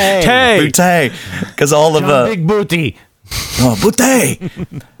 Boutte, because all of John Big Booty. Oh,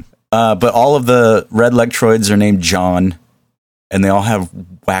 Boutte. But all of the red Lectroids are named John, and they all have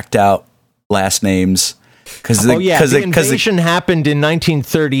whacked out last names. The invasion happened in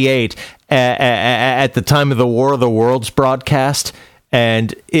 1938 at the time of the War of the Worlds broadcast,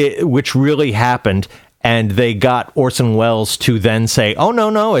 which really happened. And they got Orson Welles to then say, "Oh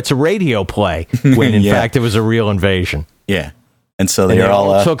no, it's a radio play," when in fact it was a real invasion. Yeah, and so they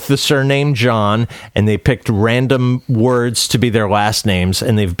all took the surname John, and they picked random words to be their last names,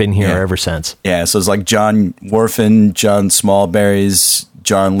 and they've been here ever since. Yeah, so it's like John Worfen, John Smallberries,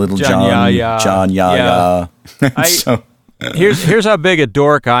 John Littlejohn, John Yaya. Here's how big a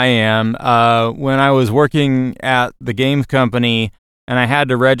dork I am. When I was working at the games company, and I had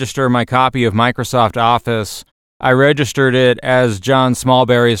to register my copy of Microsoft Office, I registered it as John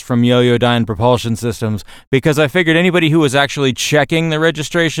Smallberries from Yo-Yo-Dyne Propulsion Systems because I figured anybody who was actually checking the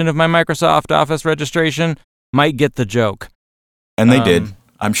registration of my Microsoft Office registration might get the joke. And they did.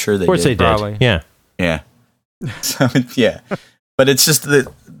 I'm sure they did. Of course they did. Probably. Yeah. Yeah. So, yeah. But it's just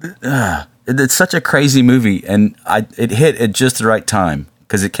it's such a crazy movie, and it hit at just the right time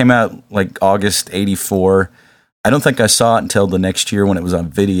because it came out like August '84. I don't think I saw it until the next year when it was on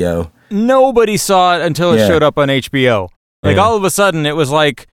video. Nobody saw it until it showed up on HBO. Like all of a sudden, it was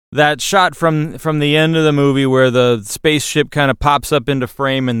like that shot from the end of the movie where the spaceship kind of pops up into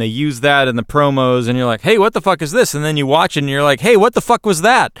frame, and they use that in the promos, and you're like, "Hey, what the fuck is this?" And then you watch it, and you're like, "Hey, what the fuck was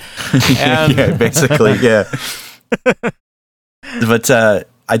that?" And yeah, basically, yeah. But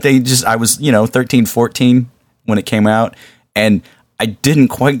I think I was 13, 14 when it came out, and I didn't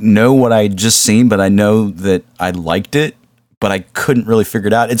quite know what I had just seen, but I know that I liked it, but I couldn't really figure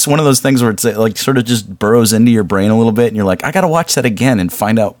it out. It's one of those things where it's like sort of just burrows into your brain a little bit, and you're like, I got to watch that again and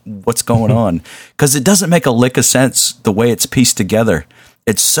find out what's going on, because it doesn't make a lick of sense the way it's pieced together.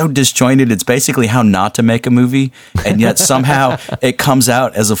 It's so disjointed. It's basically how not to make a movie, and yet somehow it comes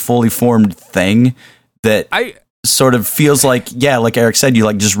out as a fully formed thing that sort of feels like, like Eric said, you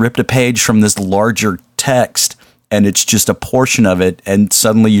like just ripped a page from this larger text, and it's just a portion of it, and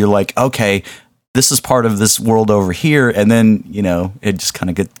suddenly you're like, okay, this is part of this world over here, and then, it just kind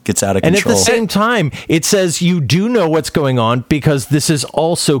of gets out of control. And at the same time, it says you do know what's going on because this is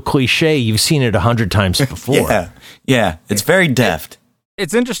also cliche. You've seen it 100 times before. Yeah, it's very deft.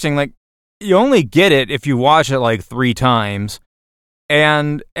 It's interesting, like, you only get it if you watch it like 3 times,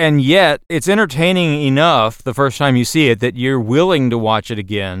 and yet it's entertaining enough the first time you see it that you're willing to watch it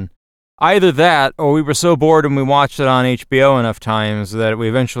again. Either that, or we were so bored when we watched it on HBO enough times that we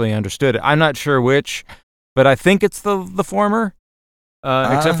eventually understood it. I'm not sure which, but I think it's the former,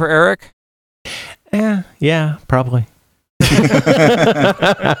 except for Eric. Yeah, probably.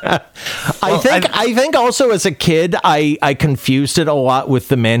 I think also as a kid, I confused it a lot with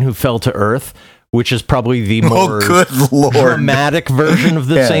The Man Who Fell to Earth, which is probably the more dramatic version of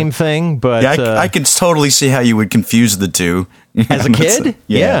the same thing. But I can totally see how you would confuse the two. As a kid?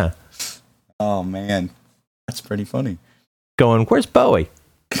 Yeah. Oh, man. That's pretty funny. Going, where's Bowie?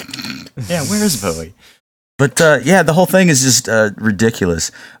 Yeah, where's Bowie? But the whole thing is just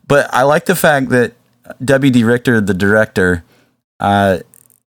ridiculous. But I like the fact that W.D. Richter, the director, had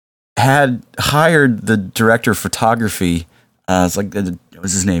hired the director of photography. It's like, what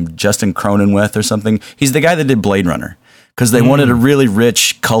was his name? Justin Cronenweth or something. He's the guy that did Blade Runner, because they wanted a really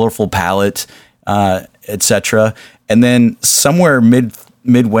rich, colorful palette, etc. And then somewhere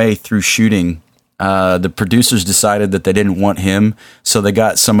midway through shooting, the producers decided that they didn't want him, so they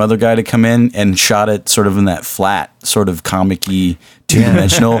got some other guy to come in and shot it sort of in that flat, sort of comic-y,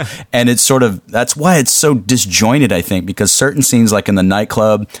 two-dimensional. And it's sort of, that's why it's so disjointed, I think, because certain scenes, like in the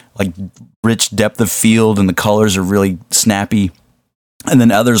nightclub, like rich depth of field and the colors are really snappy. And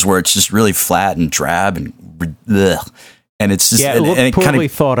then others where it's just really flat and drab and ugh. And it's just, it looked poorly kind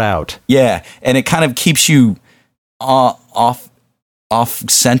of thought out. Yeah. And it kind of keeps you off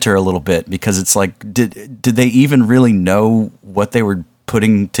center a little bit, because it's like, did they even really know what they were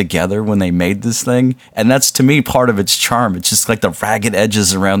putting together when they made this thing? And that's, to me, part of its charm. It's just like the ragged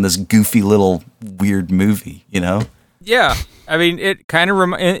edges around this goofy little weird movie, you know? Yeah. I mean, it kind of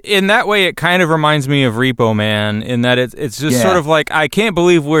in that way, it kind of reminds me of Repo Man, in that it's just sort of like, I can't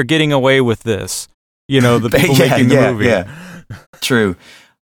believe we're getting away with this. You know, the people making the movie. Yeah, true.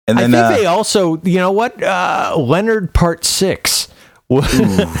 And then I think they also, you know what, Leonard Part 6.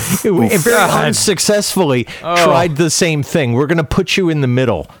 Very unsuccessfully tried the same thing. We're going to put you in the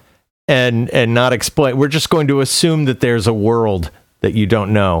middle and not explain. We're just going to assume that there's a world that you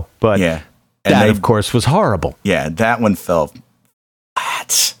don't know. But that, of course, was horrible. Yeah, that one fell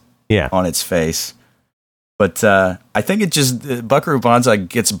flat on its face. But I think it just, Buckaroo Banzai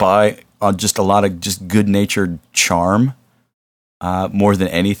gets by on just a lot of just good-natured charm more than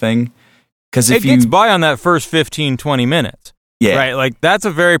anything. Because it gets by on that first 15, 20 minutes. Yeah. Right, like that's a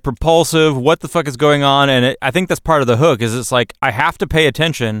very propulsive, what the fuck is going on? And I think that's part of the hook, is it's like, I have to pay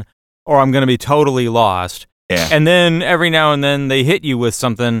attention or I'm going to be totally lost. Yeah. And then every now and then they hit you with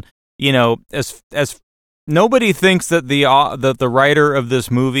something, you know, as nobody thinks that the writer of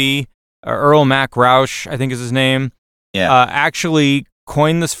this movie, Earl Mac Rausch, I think is his name, actually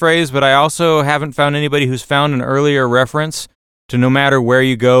coined this phrase, but I also haven't found anybody who's found an earlier reference to no matter where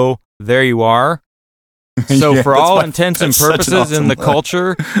you go, there you are. So for all intents and purposes awesome in the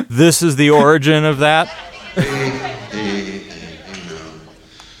culture, this is the origin of that. Hey, no.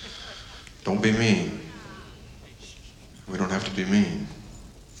 Don't be mean. We don't have to be mean.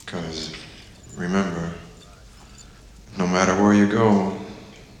 Because, remember, no matter where you go,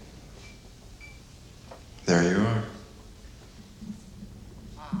 there you are.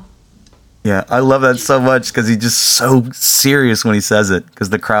 Yeah, I love that so much, because he's just so serious when he says it, because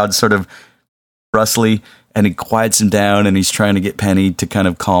the crowd's sort of rustly, and he quiets him down, and he's trying to get Penny to kind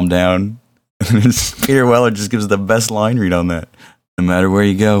of calm down. Peter Weller just gives the best line read on that. No matter where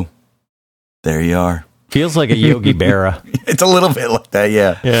you go, there you are. Feels like a Yogi Berra. It's a little bit like that,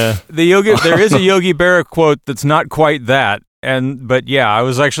 yeah. Yeah. There is a Yogi Berra quote that's not quite that. But yeah, I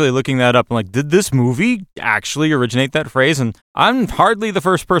was actually looking that up. I'm like, did this movie actually originate that phrase? And I'm hardly the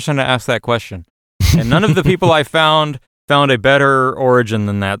first person to ask that question. And none of the people I found a better origin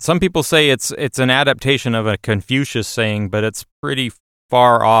than that. Some people say it's an adaptation of a Confucius saying, but it's pretty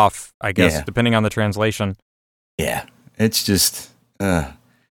far off, I guess, depending on the translation. Yeah, it's just.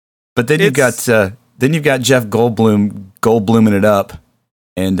 But then you've got Jeff Goldbluming it up,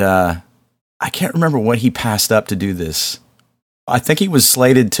 and I can't remember what he passed up to do this. I think he was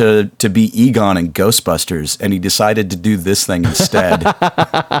slated to be Egon in Ghostbusters, and he decided to do this thing instead.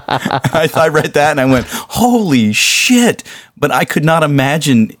 I read that and I went, holy shit! But I could not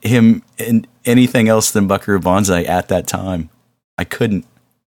imagine him in anything else than Buckaroo Banzai at that time. I couldn't.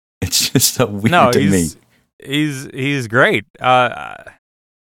 It's just so weird to me. He's great. I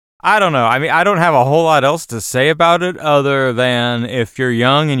don't know. I mean, I don't have a whole lot else to say about it other than if you're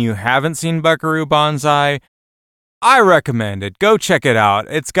young and you haven't seen Buckaroo Banzai, I recommend it. Go check it out.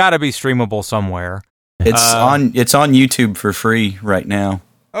 It's got to be streamable somewhere. It's on YouTube for free right now.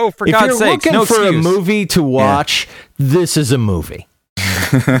 Oh, for God's sake! If you're looking for a movie to watch, this is a movie.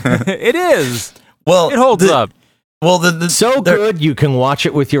 It is. Well, it holds up. Well, good you can watch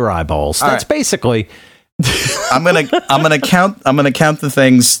it with your eyeballs. That's basically. I'm gonna count the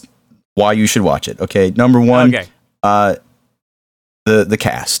things why you should watch it. Okay, number one, the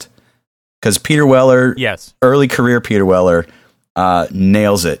cast, because Peter Weller, early career Peter Weller,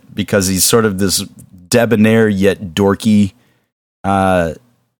 nails it because he's sort of this debonair yet dorky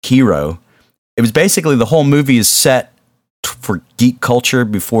hero. It was basically the whole movie is set for geek culture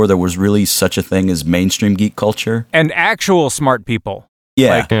before there was really such a thing as mainstream geek culture. And actual smart people.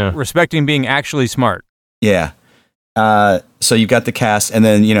 Yeah. Respecting being actually smart. Yeah. So you've got the cast, and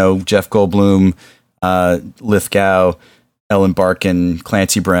then, Jeff Goldblum, Lithgow, Ellen Barkin,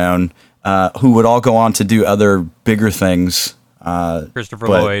 Clancy Brown, who would all go on to do other bigger things. Christopher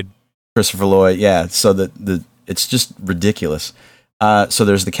Lloyd. Yeah. So it's just ridiculous. So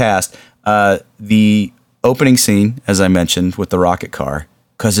there's the cast. The opening scene, as I mentioned, with the rocket car,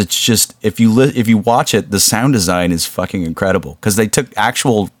 because it's just, if you watch it, the sound design is fucking incredible, because they took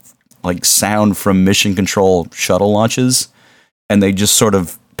actual sound from Mission Control shuttle launches and they just sort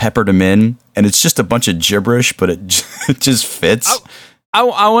of peppered them in, and it's just a bunch of gibberish, but it just fits. I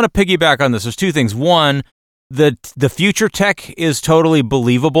want to piggyback on this. There's two things. One, the future tech is totally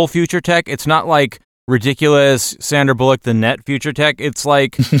believable future tech. It's not like ridiculous Sandra Bullock the net future tech. It's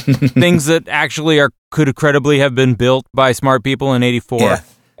like things that actually could credibly have been built by smart people in 84. Yeah.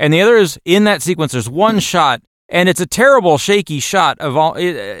 And the other is, in that sequence, there's one shot, and it's a terrible shaky shot of all.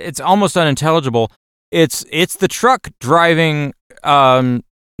 It's almost unintelligible. It's the truck driving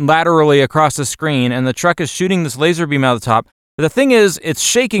laterally across the screen, and the truck is shooting this laser beam out of the top. But the thing is, it's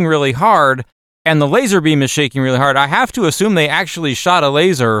shaking really hard, and the laser beam is shaking really hard. I have to assume they actually shot a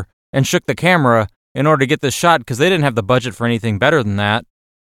laser and shook the camera in order to get this shot, because they didn't have the budget for anything better than that.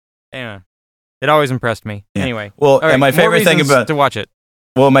 Yeah, it always impressed me. Yeah. Anyway, well, right, and my favorite thing about to watch it.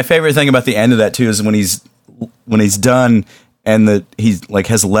 Well, my favorite thing about the end of that too is when he's done and he's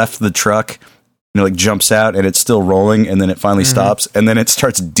has left the truck, jumps out and it's still rolling, and then it finally stops, and then it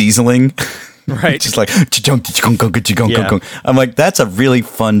starts dieseling. Right. Just I'm like, that's a really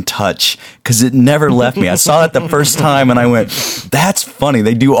fun touch, because it never left me. I saw it the first time and I went, that's funny.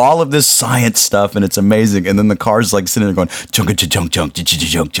 They do all of this science stuff and it's amazing. And then the car's sitting there going, junk, junk, junk,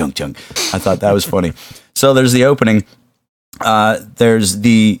 junk, junk, junk. I thought that was funny. So there's the opening. There's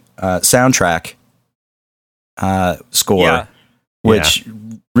the soundtrack score, which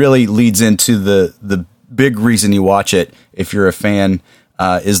really leads into the big reason you watch it, if you're a fan,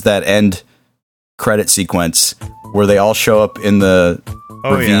 is that end credit sequence where they all show up in the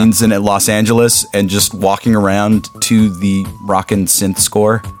ravines in Los Angeles and just walking around to the rockin' synth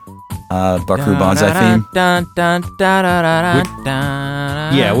score, Buckaroo Banzai theme.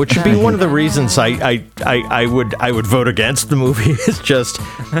 Which would be one of the reasons I would vote against the movie. Is just,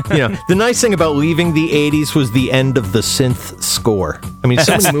 the nice thing about leaving the 80s was the end of the synth score. I mean,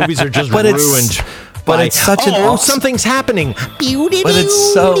 so many movies are just ruined. But it's such something's happening. But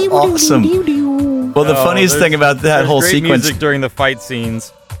it's so awesome. Well, the funniest thing about that whole great sequence music during the fight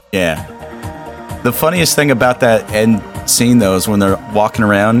scenes. Yeah. The funniest thing about that end scene, though, is when they're walking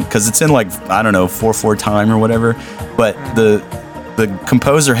around, because it's in 4/4 time or whatever, but the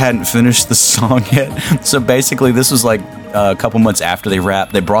composer hadn't finished the song yet. So basically, this was a couple months after they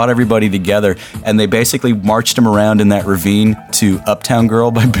wrapped. They brought everybody together and they basically marched them around in that ravine to Uptown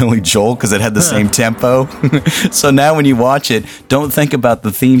Girl by Billy Joel, because it had the same tempo. So now when you watch it, don't think about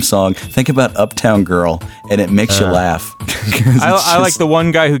the theme song, think about Uptown Girl, and it makes you laugh. I like the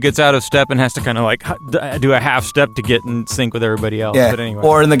one guy who gets out of step and has to kind of do a half step to get in sync with everybody else. Yeah. But anyway.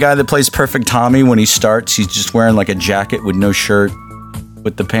 Or in the guy that plays Perfect Tommy, when he starts, he's just wearing a jacket with no shirt,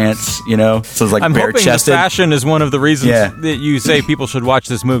 with the pants, so it's I'm hoping the fashion is one of the reasons that you say people should watch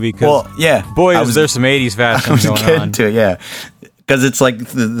this movie. There's some 80s fashion going on. To it, because it's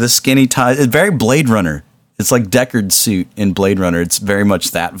the skinny tie. It's very Blade Runner. It's like Deckard's suit in Blade Runner. It's very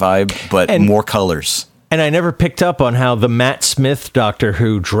much that vibe, but more colors. And I never picked up on how the Matt Smith Doctor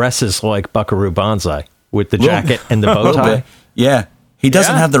Who dresses like Buckaroo Banzai with the jacket and the bow tie. Yeah, he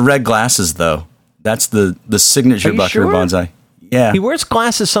doesn't have the red glasses though. That's the signature Buckaroo Banzai. Yeah. He wears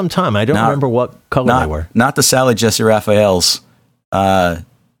glasses sometime. I don't remember what color they were. Not the Sally Jesse Raphaels. But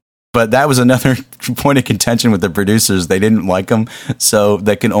that was another point of contention with the producers. They didn't like him, so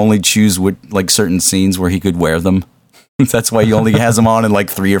they can only choose certain scenes where he could wear them. That's why he only has them on in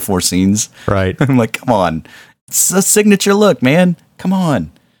 3 or 4 scenes. Right. I'm like, come on. It's a signature look, man. Come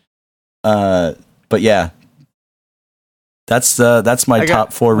on. But yeah. That's my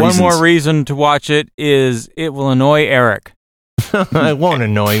top 4 reasons. One more reason to watch it is it will annoy Eric. It won't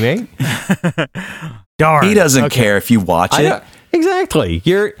annoy me. Darn. He doesn't care if you watch it. Exactly.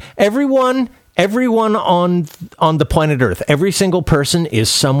 Everyone on the planet Earth, every single person is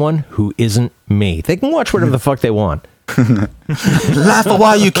someone who isn't me. They can watch whatever the fuck they want. Laugh a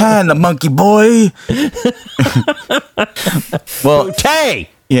while you can, the monkey boy. Well, Bootay!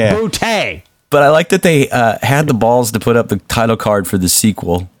 Yeah. Bootay! But I like that they had the balls to put up the title card for the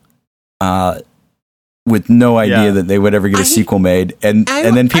sequel with no idea that they would ever get a sequel made. And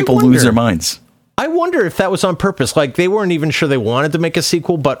then people lose their minds. I wonder if that was on purpose. Like, they weren't even sure they wanted to make a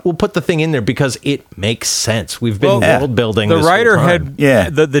sequel, but we'll put the thing in there because it makes sense. We've been world building. The this writer whole time.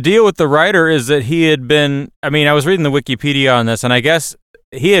 the deal with the writer is that he had been, I mean, I was reading the Wikipedia on this, and I guess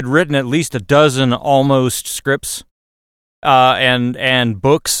he had written at least a dozen almost scripts and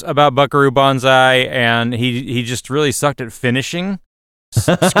books about Buckaroo Banzai, and he just really sucked at finishing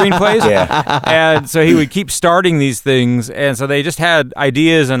screenplays. And so he would keep starting these things, and so they just had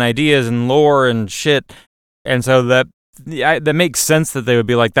ideas and lore and shit, and so that makes sense that they would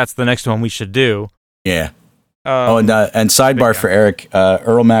be like, that's the next one we should do. And sidebar for Eric,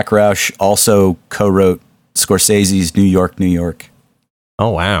 Earl Mac Rausch also co-wrote Scorsese's New York, New York.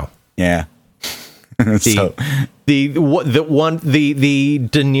 Oh wow. Yeah. The De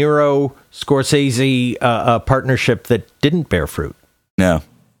Niro Scorsese partnership that didn't bear fruit. No,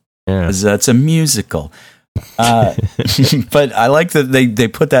 that's a musical. But I like that they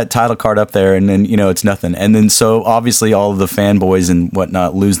put that title card up there, and then it's nothing, and then so obviously all of the fanboys and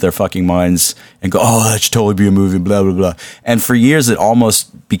whatnot lose their fucking minds and go, "Oh, that should totally be a movie." Blah blah blah. And for years, it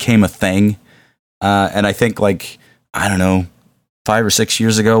almost became a thing. And I think I don't know, 5 or 6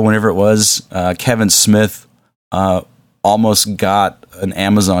 years ago, whenever it was, Kevin Smith almost got an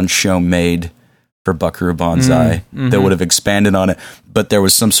Amazon show made for Buckaroo Banzai that would have expanded on it, but there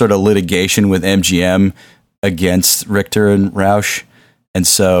was some sort of litigation with MGM against Richter and Rausch, and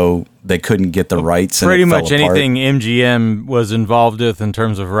so they couldn't get the rights. Pretty and much anything MGM was involved with in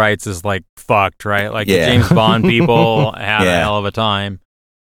terms of rights is fucked, right? Like the James Bond people had a hell of a time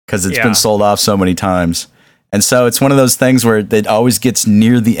because it's been sold off so many times, and so it's one of those things where it always gets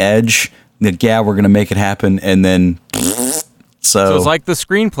near the edge. That we're going to make it happen, and then. So it's like the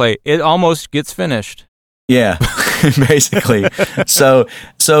screenplay; it almost gets finished. Yeah, basically. So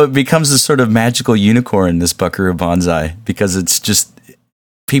it becomes this sort of magical unicorn, this Buckaroo Banzai, because it's just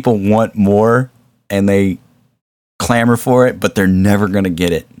people want more and they clamor for it, but they're never going to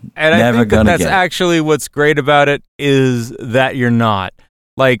get it. And I think that's actually what's great about it is that you're not.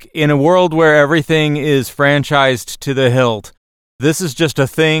 Like, in a world where everything is franchised to the hilt, this is just a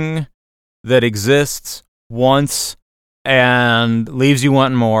thing that exists once and leaves you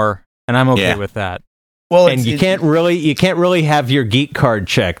wanting more, and I'm okay with that. Well, and you can't really have your geek card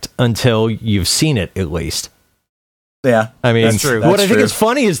checked until you've seen it, at least. Yeah, I mean, that's true. What I think is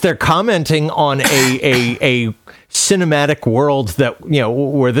funny is they're commenting on a cinematic world that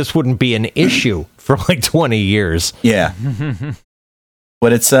where this wouldn't be an issue for 20 years. Yeah,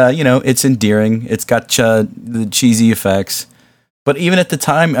 but it's it's endearing. It's got the cheesy effects, but even at the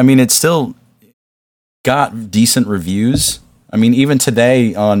time, I mean, it's still got decent reviews. I mean, even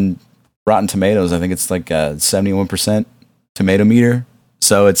today on Rotten Tomatoes, I think it's 71% tomato meter.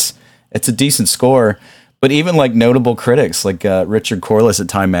 So it's a decent score. But even notable critics like Richard Corliss at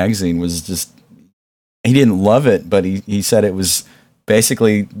Time Magazine was just, he didn't love it, but he said it was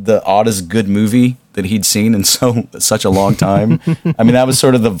basically the oddest good movie that he'd seen in such a long time. I mean, that was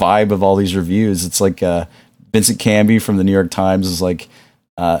sort of the vibe of all these reviews. It's Vincent Canby from the New York Times is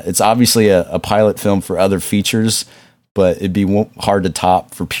it's obviously a pilot film for other features, but it'd be hard to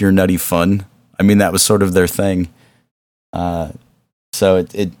top for pure nutty fun. I mean, that was sort of their thing. So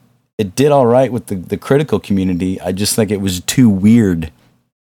it did all right with the critical community. I just think it was too weird,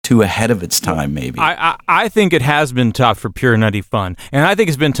 too ahead of its time, maybe. I think it has been topped for pure nutty fun, and I think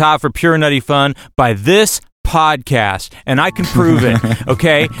it's been topped for pure nutty fun by this podcast, and I can prove it.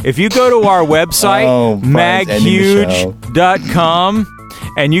 Okay, if you go to our website, maghuge.com,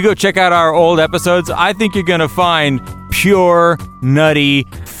 and you go check out our old episodes, I think you're going to find pure nutty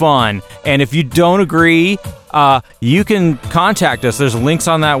fun. And if you don't agree, you can contact us. There's links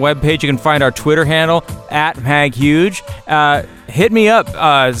on that webpage. You can find our Twitter handle @maghuge. Hit me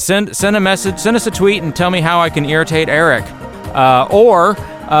up. Send a message. Send us a tweet and tell me how I can irritate Eric. Or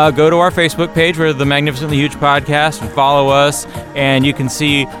go to our Facebook page, we're the Magnificently Huge Podcast, and follow us, and you can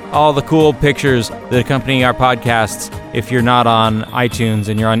see all the cool pictures that accompany our podcasts if you're not on iTunes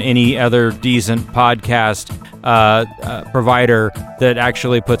and you're on any other decent podcast provider that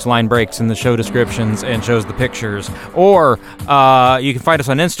actually puts line breaks in the show descriptions and shows the pictures. Or you can find us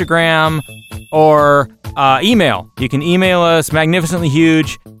on Instagram or email. You can email us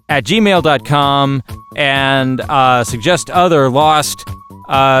magnificentlyhuge@gmail.com and suggest other lost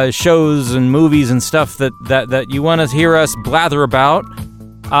shows and movies and stuff that you want to hear us blather about.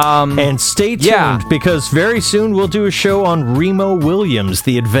 And stay tuned because very soon we'll do a show on Remo Williams,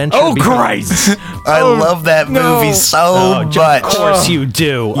 The Adventure. Oh, Christ! I love that movie so much. Of course you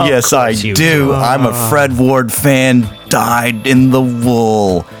do. Yes, I do. I'm a Fred Ward fan, dyed in the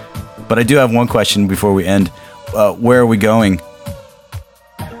wool. But I do have one question before we end. Where are we going?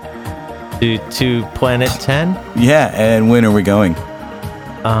 To Planet 10? Yeah, and when are we going?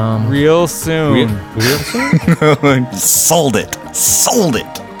 Real soon. Real soon? Sold it. Sold it.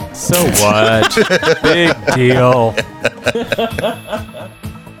 So what? Big deal.